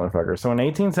about these motherfuckers. So in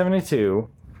 1872,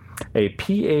 a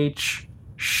P.H.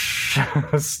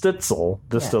 Stitzel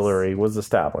distillery was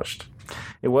established.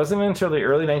 It wasn't until the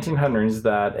early 1900s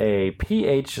that a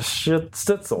P.H.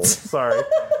 Stitzel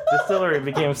distillery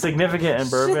became significant in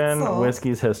bourbon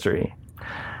whiskey's history.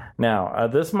 Now,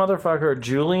 this motherfucker,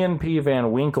 Julian P.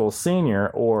 Van Winkle Sr.,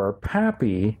 or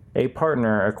Pappy, a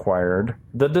partner, acquired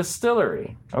the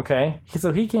distillery. Okay?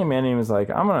 So he came in and he was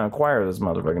like, I'm going to acquire this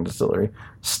motherfucking distillery,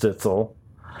 Stitzel,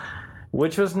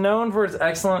 which was known for its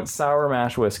excellent sour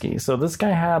mash whiskey. So this guy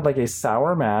had like a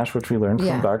sour mash, which we learned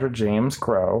from Dr. James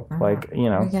Crow.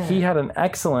 He had an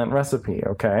excellent recipe,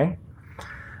 okay?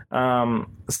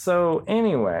 So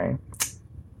anyway,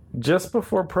 just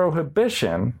before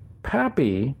Prohibition,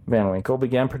 Pappy Van Winkle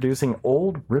began producing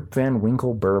Old Rip Van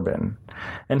Winkle bourbon,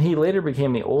 and he later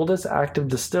became the oldest active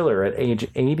distiller at age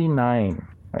 89.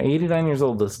 89 years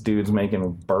old, this dude's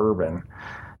making bourbon.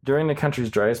 During the country's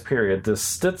driest period, the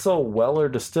Stitzel Weller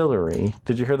Distillery,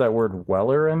 did you hear that word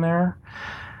Weller in there?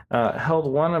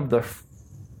 Held one of the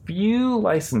few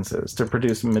licenses to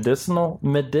produce medicinal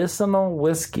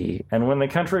whiskey, and when the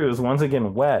country was once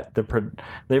again wet,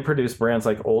 they produced brands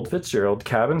like Old Fitzgerald,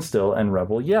 Cabin Still, and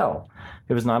Rebel Yell.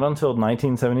 It was not until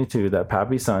 1972 that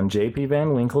Pappy's son, J.P.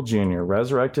 Van Winkle Jr.,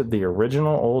 resurrected the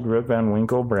original Old Rip Van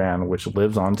Winkle brand, which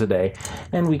lives on today,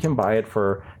 and we can buy it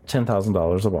for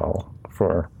 $10,000 a bottle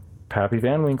for Pappy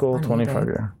Van Winkle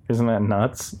 25-year. Isn't that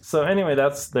nuts? So anyway,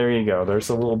 there you go. There's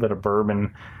a little bit of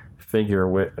bourbon figure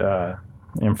with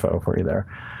info for you there.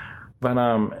 But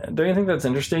don't you think that's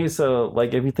interesting? So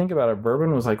like, if you think about it,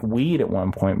 bourbon was like weed at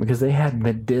one point because they had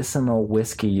medicinal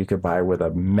whiskey you could buy with a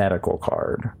medical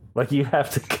card. Like, you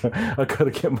have to I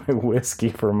gotta get my whiskey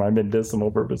for my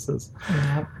medicinal purposes.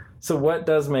 Yep. So what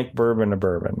does make bourbon a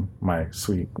bourbon, my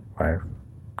sweet wife?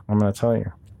 I'm going to tell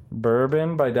you.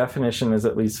 Bourbon, by definition, is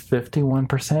at least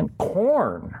 51%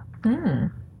 corn.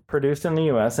 Produced in the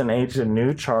U.S. and aged in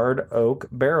new charred oak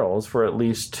barrels for at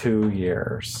least 2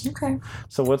 years. Okay.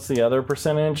 So what's the other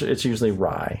percentage? It's usually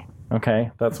rye.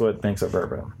 Okay? That's what makes a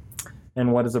bourbon.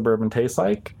 And what does a bourbon taste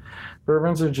like?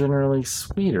 Bourbons are generally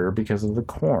sweeter because of the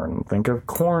corn. Think of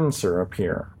corn syrup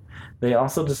here. They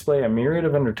also display a myriad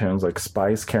of undertones like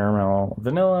spice, caramel,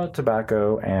 vanilla,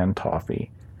 tobacco, and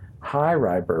toffee. High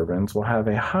rye bourbons will have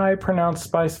a high pronounced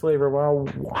spice flavor, while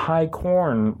high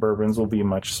corn bourbons will be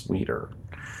much sweeter.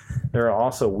 There are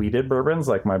also wheated bourbons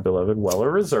like my beloved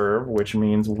Weller Reserve, which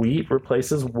means wheat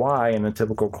replaces Y in the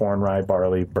typical corn, rye,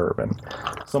 barley bourbon.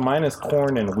 So mine is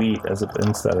corn and wheat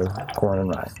instead of corn and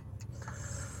rye.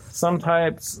 Some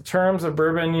terms of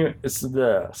bourbon,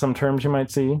 some terms you might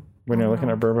see when you're looking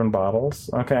at bourbon bottles.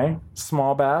 Okay.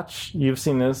 Small batch. You've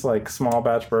seen this, like small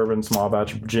batch bourbon, small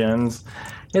batch gins.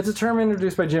 It's a term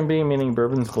introduced by Jim Beam, meaning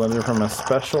bourbon's blended from a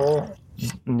special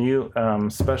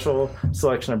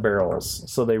selection of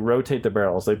barrels. So they rotate the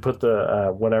barrels. They put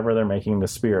the whatever they're making, the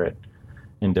spirit,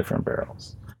 in different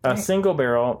barrels. Single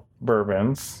barrel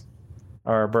bourbons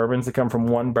are bourbons that come from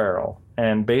one barrel.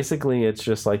 And basically it's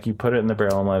just like you put it in the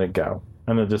barrel and let it go.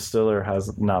 And the distiller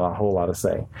has not a whole lot to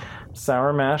say.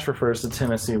 Sour mash refers to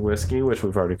Tennessee whiskey, which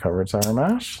we've already covered sour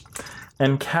mash.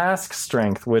 And cask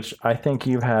strength, which I think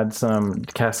you've had some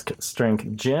cask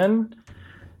strength gin.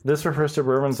 This refers to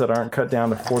bourbons that aren't cut down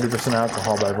to 40%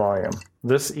 alcohol by volume.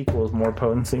 This equals more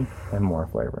potency and more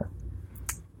flavor.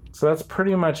 So that's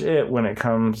pretty much it when it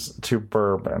comes to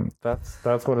bourbon. That's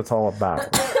what it's all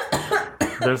about.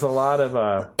 There's a lot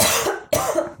of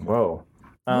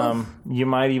you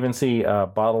might even see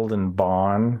bottled in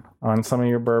bond on some of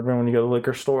your bourbon when you go to the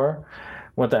liquor store.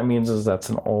 What that means is that's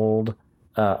an old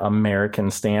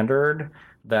American standard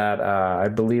that I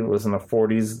believe it was in the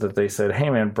 40s that they said, hey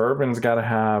man, bourbon's got to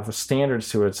have standards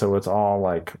to it, so it's all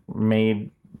like made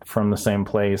from the same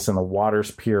place and the water's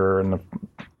pure and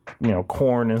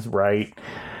corn is right.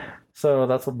 So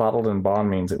that's what bottled in bond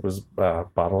means. It was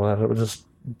bottled at a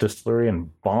distillery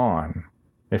in Bonn,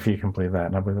 if you can believe that.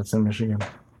 And I believe that's in Michigan.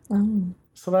 Oh.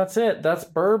 So that's it. That's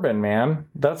bourbon, man.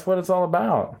 That's what it's all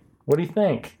about. What do you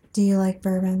think? Do you like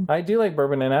bourbon? I do like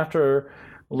bourbon, and after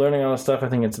learning all this stuff, I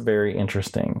think it's very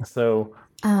interesting. So,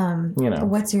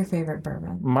 what's your favorite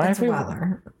bourbon? My favorite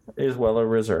Weller. is Weller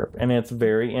Reserve, and it's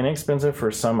very inexpensive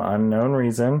for some unknown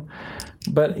reason.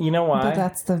 But you know why? But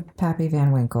that's the Pappy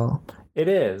Van Winkle. It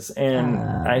is, and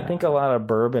I think a lot of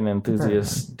bourbon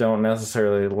enthusiasts don't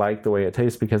necessarily like the way it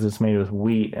tastes because it's made with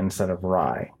wheat instead of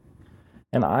rye.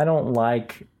 And I don't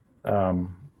like a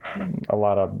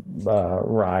lot of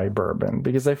rye bourbon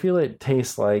because I feel it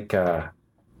tastes like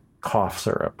cough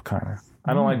syrup, kind of.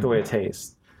 I don't like the way it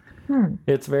tastes.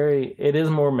 It is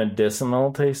more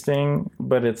medicinal tasting,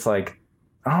 but it's like,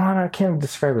 I can't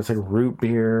describe it. It's like root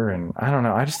beer, and I don't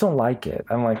know. I just don't like it.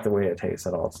 I don't like the way it tastes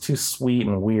at all. It's too sweet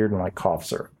and weird and like cough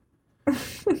syrup.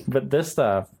 But this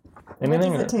stuff,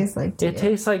 anything. What does it taste like to you? It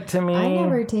tastes like, to me. I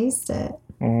never taste it.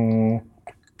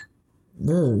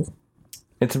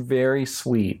 It's very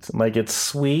sweet. Like, it's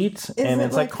sweet, and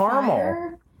it's like caramel.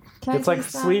 Fire? It's like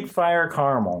sweet fire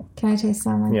caramel. Can I taste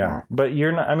something like that? But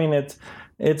you're not. I mean,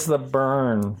 it's the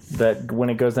burn that when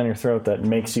it goes down your throat that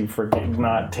makes you forget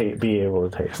be able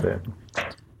to taste it.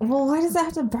 Well, why does it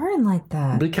have to burn like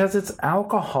that? Because it's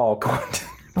alcohol content.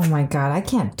 Oh my god, I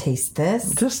can't taste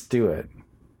this. Just do it.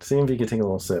 See if you can take a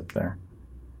little sip there.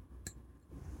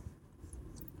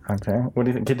 Okay. What do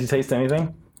you think? Did you taste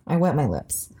anything? I wet my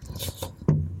lips.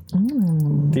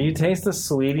 Do you taste the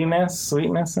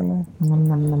sweetness in there?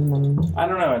 I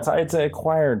don't know. It's an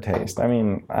acquired taste. I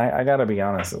mean, I got to be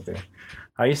honest with you.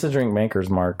 I used to drink Maker's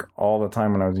Mark all the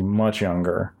time when I was much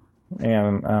younger.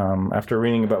 And after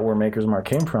reading about where Maker's Mark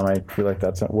came from, I feel like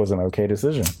that was an okay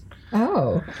decision.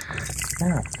 Oh.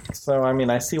 Yeah. So, I mean,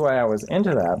 I see why I was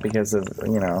into that because of,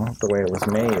 the way it was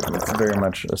made. It's very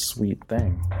much a sweet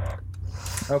thing.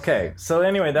 Okay. So,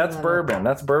 anyway, that's bourbon.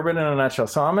 That's bourbon in a nutshell.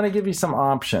 So, I'm going to give you some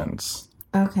options.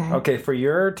 Okay. Okay. For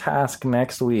your task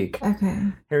next week. Okay.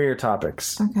 Here are your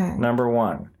topics. Okay. Number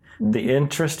 1. The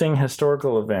interesting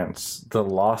historical events. The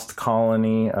lost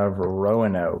colony of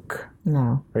Roanoke.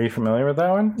 No. Are you familiar with that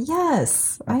one?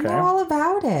 Yes. Okay. I know all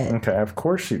about it. Okay, of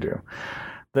course you do.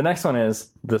 The next one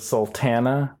is the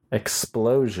Sultana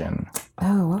explosion.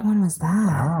 Oh, what one was that?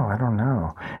 Oh, I don't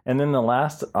know. And then the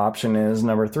last option is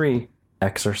number 3,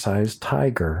 exercise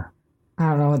tiger. I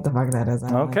don't know what the fuck that is.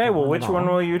 Okay, well, which one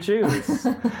will you choose?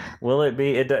 Will it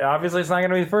be... obviously, it's not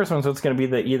going to be the first one, so it's going to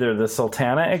be either the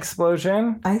Sultana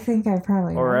explosion... I think I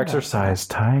probably... Or exercise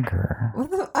tiger.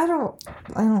 I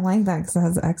don't like that because it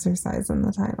has exercise in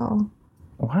the title.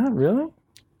 What? Really?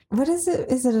 What is it?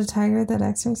 Is it a tiger that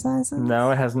exercises?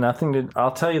 No, it has nothing to...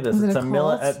 I'll tell you this. Is It's it a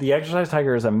cult? the exercise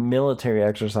tiger is a military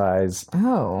exercise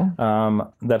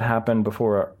that happened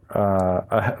before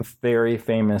a very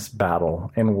famous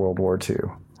battle in World War II.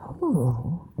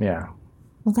 Oh. Yeah.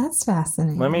 Well, that's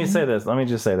fascinating. Let me just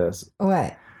say this.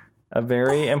 What? A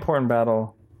very important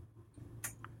battle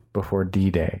before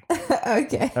D-Day.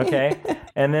 Okay. Okay?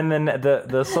 And then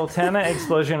the Sultana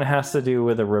explosion has to do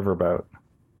with a riverboat.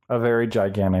 A very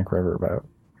gigantic riverboat.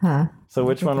 Huh. So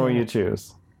which one will you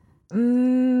choose?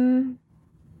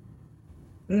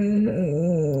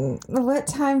 What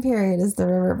time period is the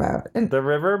riverboat? The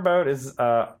riverboat is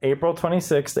April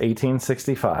 26th,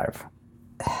 1865.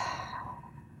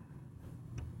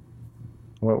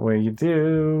 What will you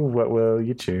do? What will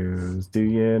you choose? Do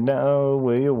you know?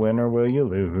 Will you win or will you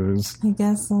lose? I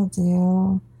guess I'll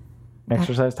do...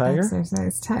 Exercise tiger?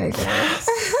 Exercise tiger.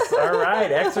 All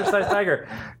right, exercise tiger.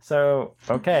 So,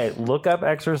 okay, look up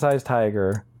exercise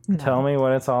tiger. No. Tell me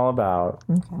what it's all about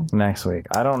next week.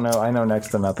 I don't know. I know next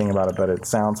to nothing about it, but it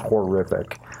sounds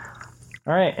horrific.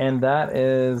 All right, and that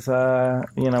is,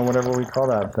 whatever we call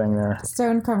that thing there.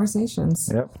 Stone Conversations.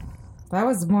 Yep. That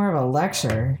was more of a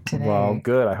lecture today. Well,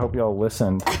 good. I hope y'all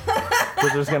listened.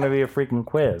 Because there's going to be a freaking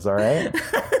quiz, all right?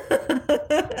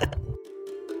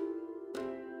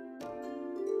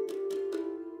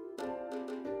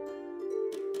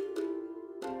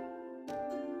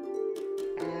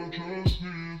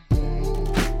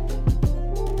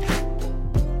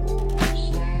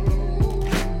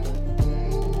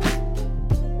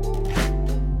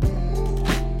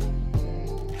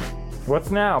 What's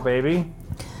now, baby?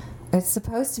 It's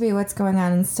supposed to be what's going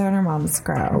on in Stoner Mom's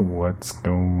Grow. What's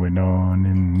going on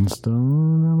in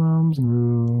Stoner Mom's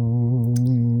Grow?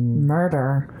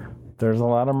 Murder. There's a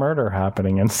lot of murder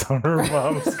happening in Stoner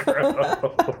Mom's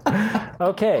Grow.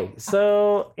 Okay,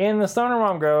 so in the Stoner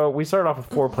Mom Grow, we started off with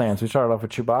 4 plans. We started off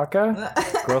with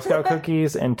Chewbacca, Girl Scout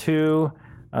cookies, and 2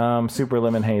 Super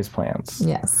Lemon Haze plants.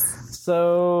 Yes.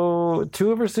 So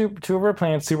two of our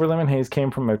plants, Super Lemon Haze, came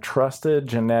from a trusted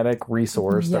genetic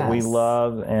resource that we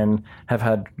love and have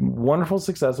had wonderful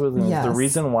success with. And it's the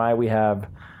reason why we have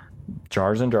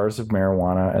jars and jars of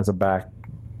marijuana as a back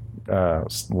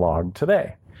log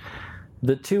today.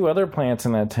 The two other plants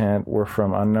in that tent were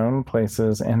from unknown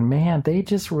places, and man, they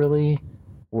just really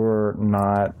were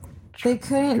not. They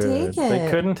couldn't take it. They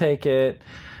couldn't take it.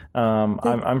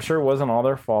 I'm sure it wasn't all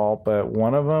their fault, but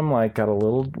one of them like got a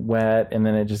little wet and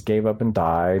then it just gave up and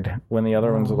died when the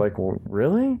other ones were like, well,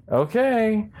 really?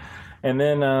 Okay. And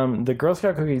then the Girl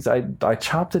Scout cookies, I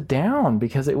chopped it down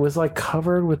because it was like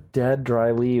covered with dead,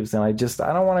 dry leaves. And I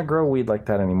don't want to grow weed like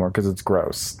that anymore because it's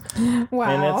gross. Wow.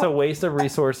 And it's a waste of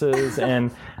resources.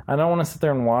 And I don't want to sit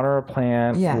there and water a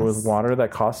plant with water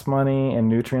that costs money and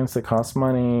nutrients that cost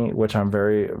money, which I'm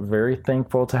very, very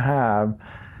thankful to have.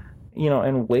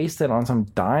 And waste it on some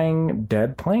dying,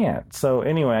 dead plant. So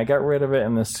anyway, I got rid of it,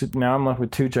 and now I'm left with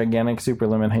two gigantic Super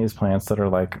Lemon Haze plants that are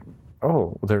like,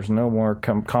 oh, there's no more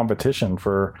competition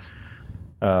for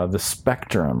the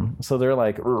spectrum. So they're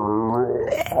like,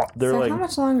 how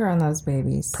much longer on those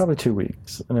babies? Probably 2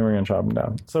 weeks, and then we're gonna chop them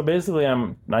down. So basically,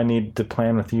 I need to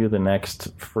plan with you the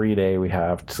next free day we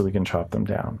have so we can chop them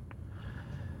down.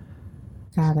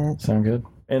 Got it. Sound good?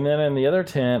 And then in the other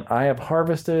tent, I have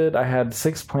harvested. I had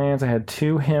 6 plants. I had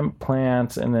 2 hemp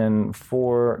plants and then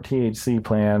 4 THC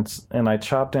plants. And I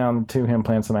chopped down 2 hemp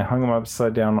plants and I hung them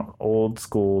upside down old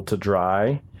school to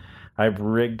dry. I've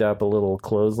rigged up a little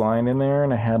clothesline in there,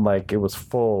 and I had it was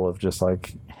full of just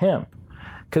hemp.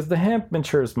 Because the hemp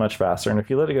matures much faster, and if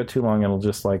you let it go too long, it'll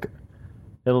just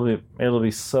it'll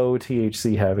be so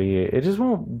THC heavy. It just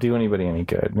won't do anybody any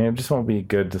good. It just won't be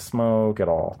good to smoke at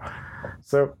all.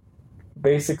 So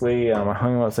basically, I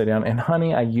hung them upside down. And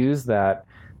honey, I used that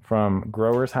from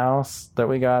Grower's House that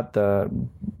we got, the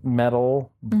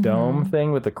metal dome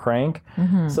thing with the crank.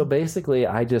 So basically,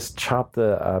 I just chopped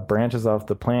the branches off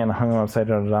the plant and hung them upside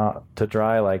down to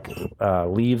dry,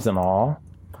 leaves and all.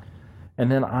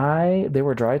 And then they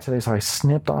were dry today, so I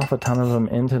snipped off a ton of them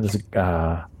into this,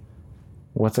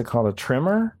 what's it called, a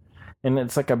trimmer? And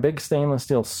it's like a big stainless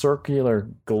steel circular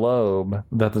globe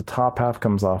that the top half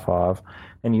comes off of.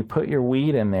 And you put your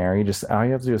weed in there. All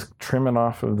you have to do is trim it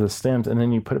off of the stems, and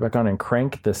then you put it back on and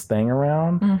crank this thing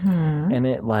around. And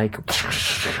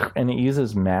it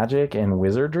uses magic and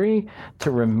wizardry to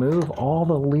remove all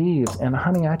the leaves. And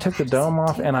honey, I took the dome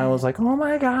off, and I was like, oh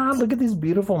my God, look at these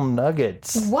beautiful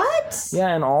nuggets. What? Yeah,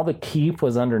 and all the keef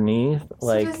was underneath.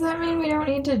 So does that mean we don't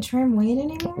need to trim weed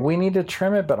anymore? We need to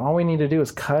trim it, but all we need to do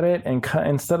is cut it and cut,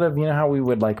 instead of, how we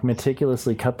would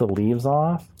meticulously cut the leaves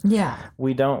off. Yeah.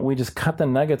 We just cut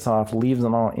the nuggets off, leaves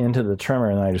and all, into the trimmer,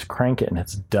 and then I just crank it and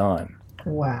it's done.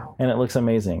 Wow. And it looks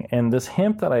amazing. And this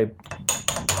hemp that I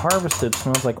harvested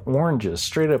smells like oranges,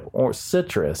 straight up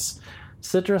citrus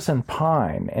and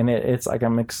pine. And it's like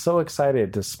I'm so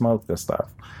excited to smoke this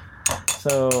stuff.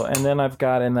 So, and then I've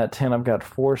got in that tent, I've got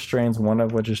 4 strains, one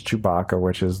of which is Chewbacca,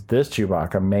 which is this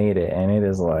Chewbacca made it. And it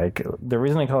is the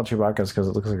reason they call it Chewbacca is because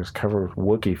it looks like it's covered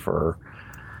with Wookiee fur.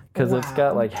 Because it's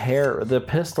got hair. The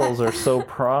pistils are so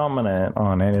prominent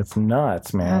on it. It's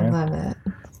nuts, man. I love it.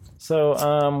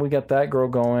 So we got that girl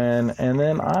going. And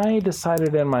then I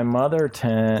decided in my mother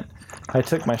tent, I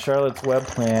took my Charlotte's Web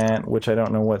plant, which I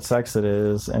don't know what sex it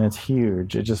is, and it's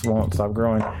huge. It just won't stop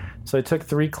growing. So I took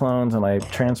 3 clones and I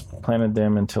transplanted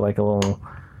them into a little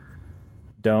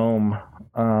dome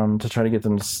to try to get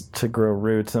them to grow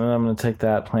roots. And then I'm going to take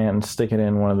that plant and stick it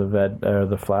in one of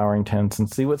the flowering tents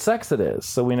and see what sex it is,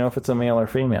 so we know if it's a male or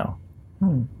female.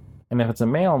 And if it's a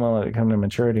male, I'm going to let it come to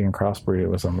maturity and crossbreed it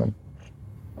with something.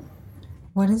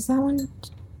 What is that one?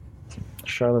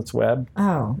 Charlotte's Web.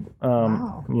 Oh.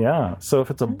 Wow. Yeah. So if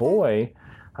it's a boy,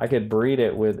 I could breed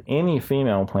it with any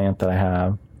female plant that I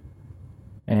have.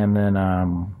 And then,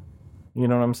 you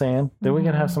know what I'm saying? Then we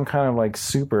could have some kind of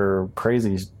super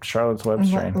crazy Charlotte's Web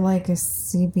strain. Like a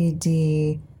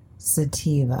CBD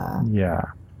sativa. Yeah.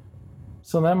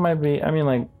 So that might be,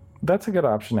 that's a good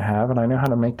option to have, and I know how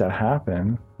to make that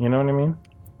happen. You know what I mean?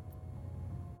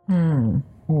 I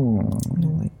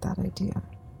like that idea.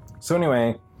 So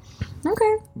anyway.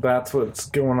 Okay. That's what's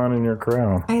going on in your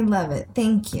corral. I love it.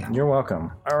 Thank you. You're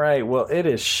welcome. All right. Well, it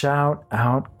is Shout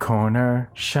Out Corner.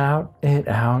 Shout it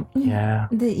out. Yeah.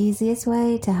 The easiest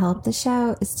way to help the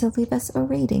show is to leave us a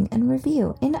rating and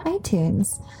review in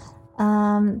iTunes.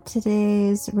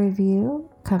 Today's review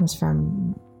comes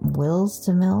from Wills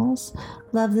to Mills.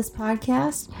 Love this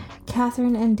podcast.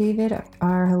 Catherine and David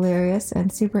are hilarious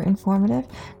and super informative.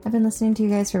 I've been listening to you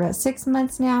guys for about 6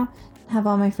 months now. Have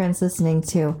all my friends listening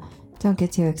too. Don't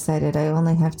get too excited. I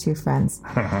only have 2 friends.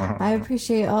 I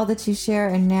appreciate all that you share,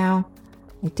 and now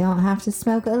I don't have to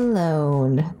smoke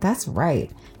alone. That's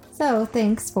right. So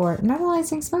thanks for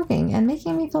normalizing smoking and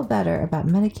making me feel better about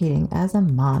medicating as a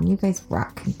mom. You guys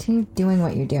rock. Continue doing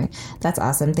what you're doing. That's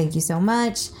awesome. Thank you so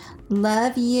much.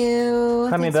 Love you.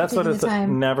 I mean, that's what it's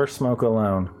time. never smoke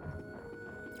alone.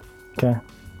 Okay.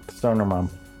 Stoner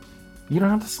mom. You don't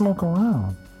have to smoke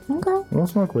alone. Okay. We'll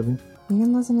smoke with you. You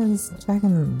can listen to this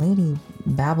fucking lady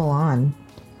babble on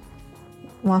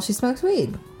while she smokes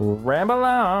weed. Ramble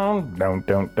on. Don't.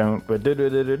 That's what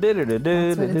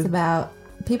it's about.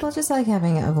 People just like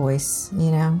having a voice,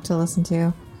 to listen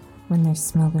to when they're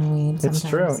smoking weed. It's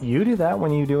true. You do that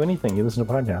when you do anything. You listen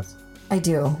to podcasts. I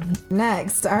do.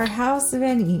 Next, our House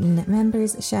Van Eaton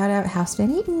members shout out. House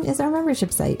Van Eaton is our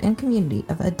membership site and community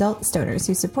of adult stoners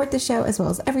who support the show as well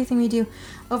as everything we do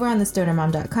over on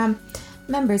thestonermom.com.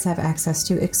 Members have access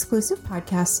to exclusive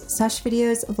podcasts, sesh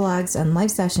videos, vlogs, and live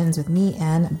sessions with me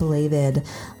and Blavid.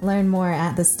 Learn more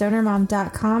at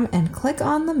thestonermom.com and click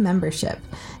on the membership.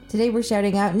 Today we're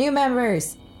shouting out new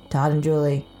members, Todd and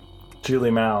Julie.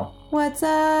 Julie Mal. What's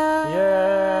up?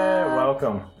 Yeah,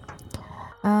 welcome.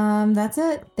 That's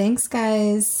it. Thanks,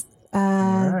 guys.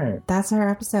 All right. That's our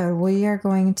episode. We are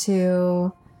going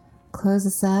to close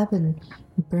this up and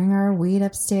bring our weed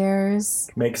upstairs.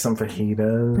 Make some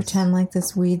fajitas. Pretend like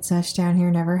this weed sesh down here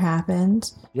never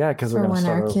happened. Yeah, because we're for going to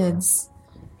when start our over. kids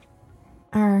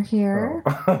are here.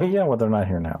 Oh. Yeah, well, they're not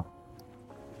here now.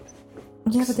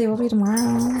 Yeah, but they will be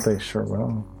tomorrow. They sure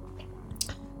will.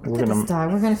 Look at this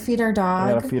dog. We're gonna feed our dog.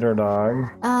 We gotta feed our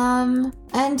dog. And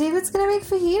David's gonna make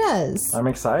fajitas. I'm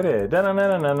excited.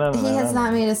 He has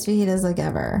not made us fajitas like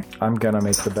ever. I'm gonna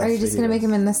make the best. Are you just gonna make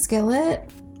them in the skillet?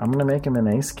 I'm gonna make him in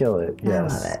a skillet.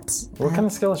 Yes. I love it. What kind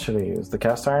of skillet should I use? The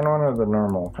cast iron one or the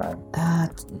normal kind?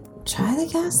 Try the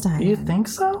cast iron. You think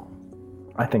so?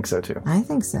 I think so too. I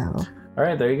think so. All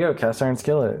right, there you go. Cast iron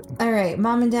skillet. All right,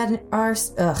 Mom and Dad are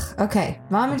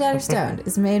Mom and Dad are Stoned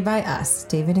is made by us,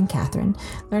 David and Catherine.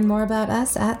 Learn more about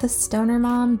us at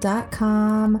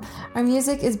thestonermom.com. Our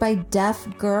music is by Deaf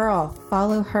Girl.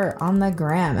 Follow her on the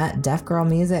gram at Deaf Girl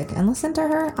Music and listen to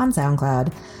her on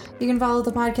SoundCloud. You can follow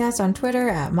the podcast on Twitter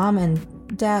at Mom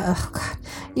and Dad. Oh God!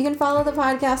 You can follow the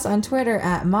podcast on Twitter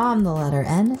at Mom the letter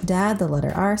N, Dad the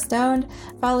letter R Stoned.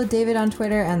 Follow David on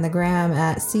Twitter and the gram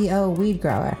at CO Weed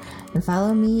Grower. And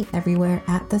follow me everywhere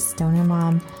at The Stoner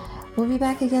Mom. We'll be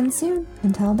back again soon.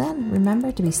 Until then,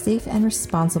 remember to be safe and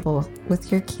responsible with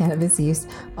your cannabis use.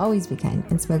 Always be kind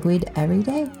and smoke weed every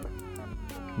day.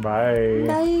 Bye.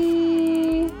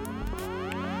 Bye.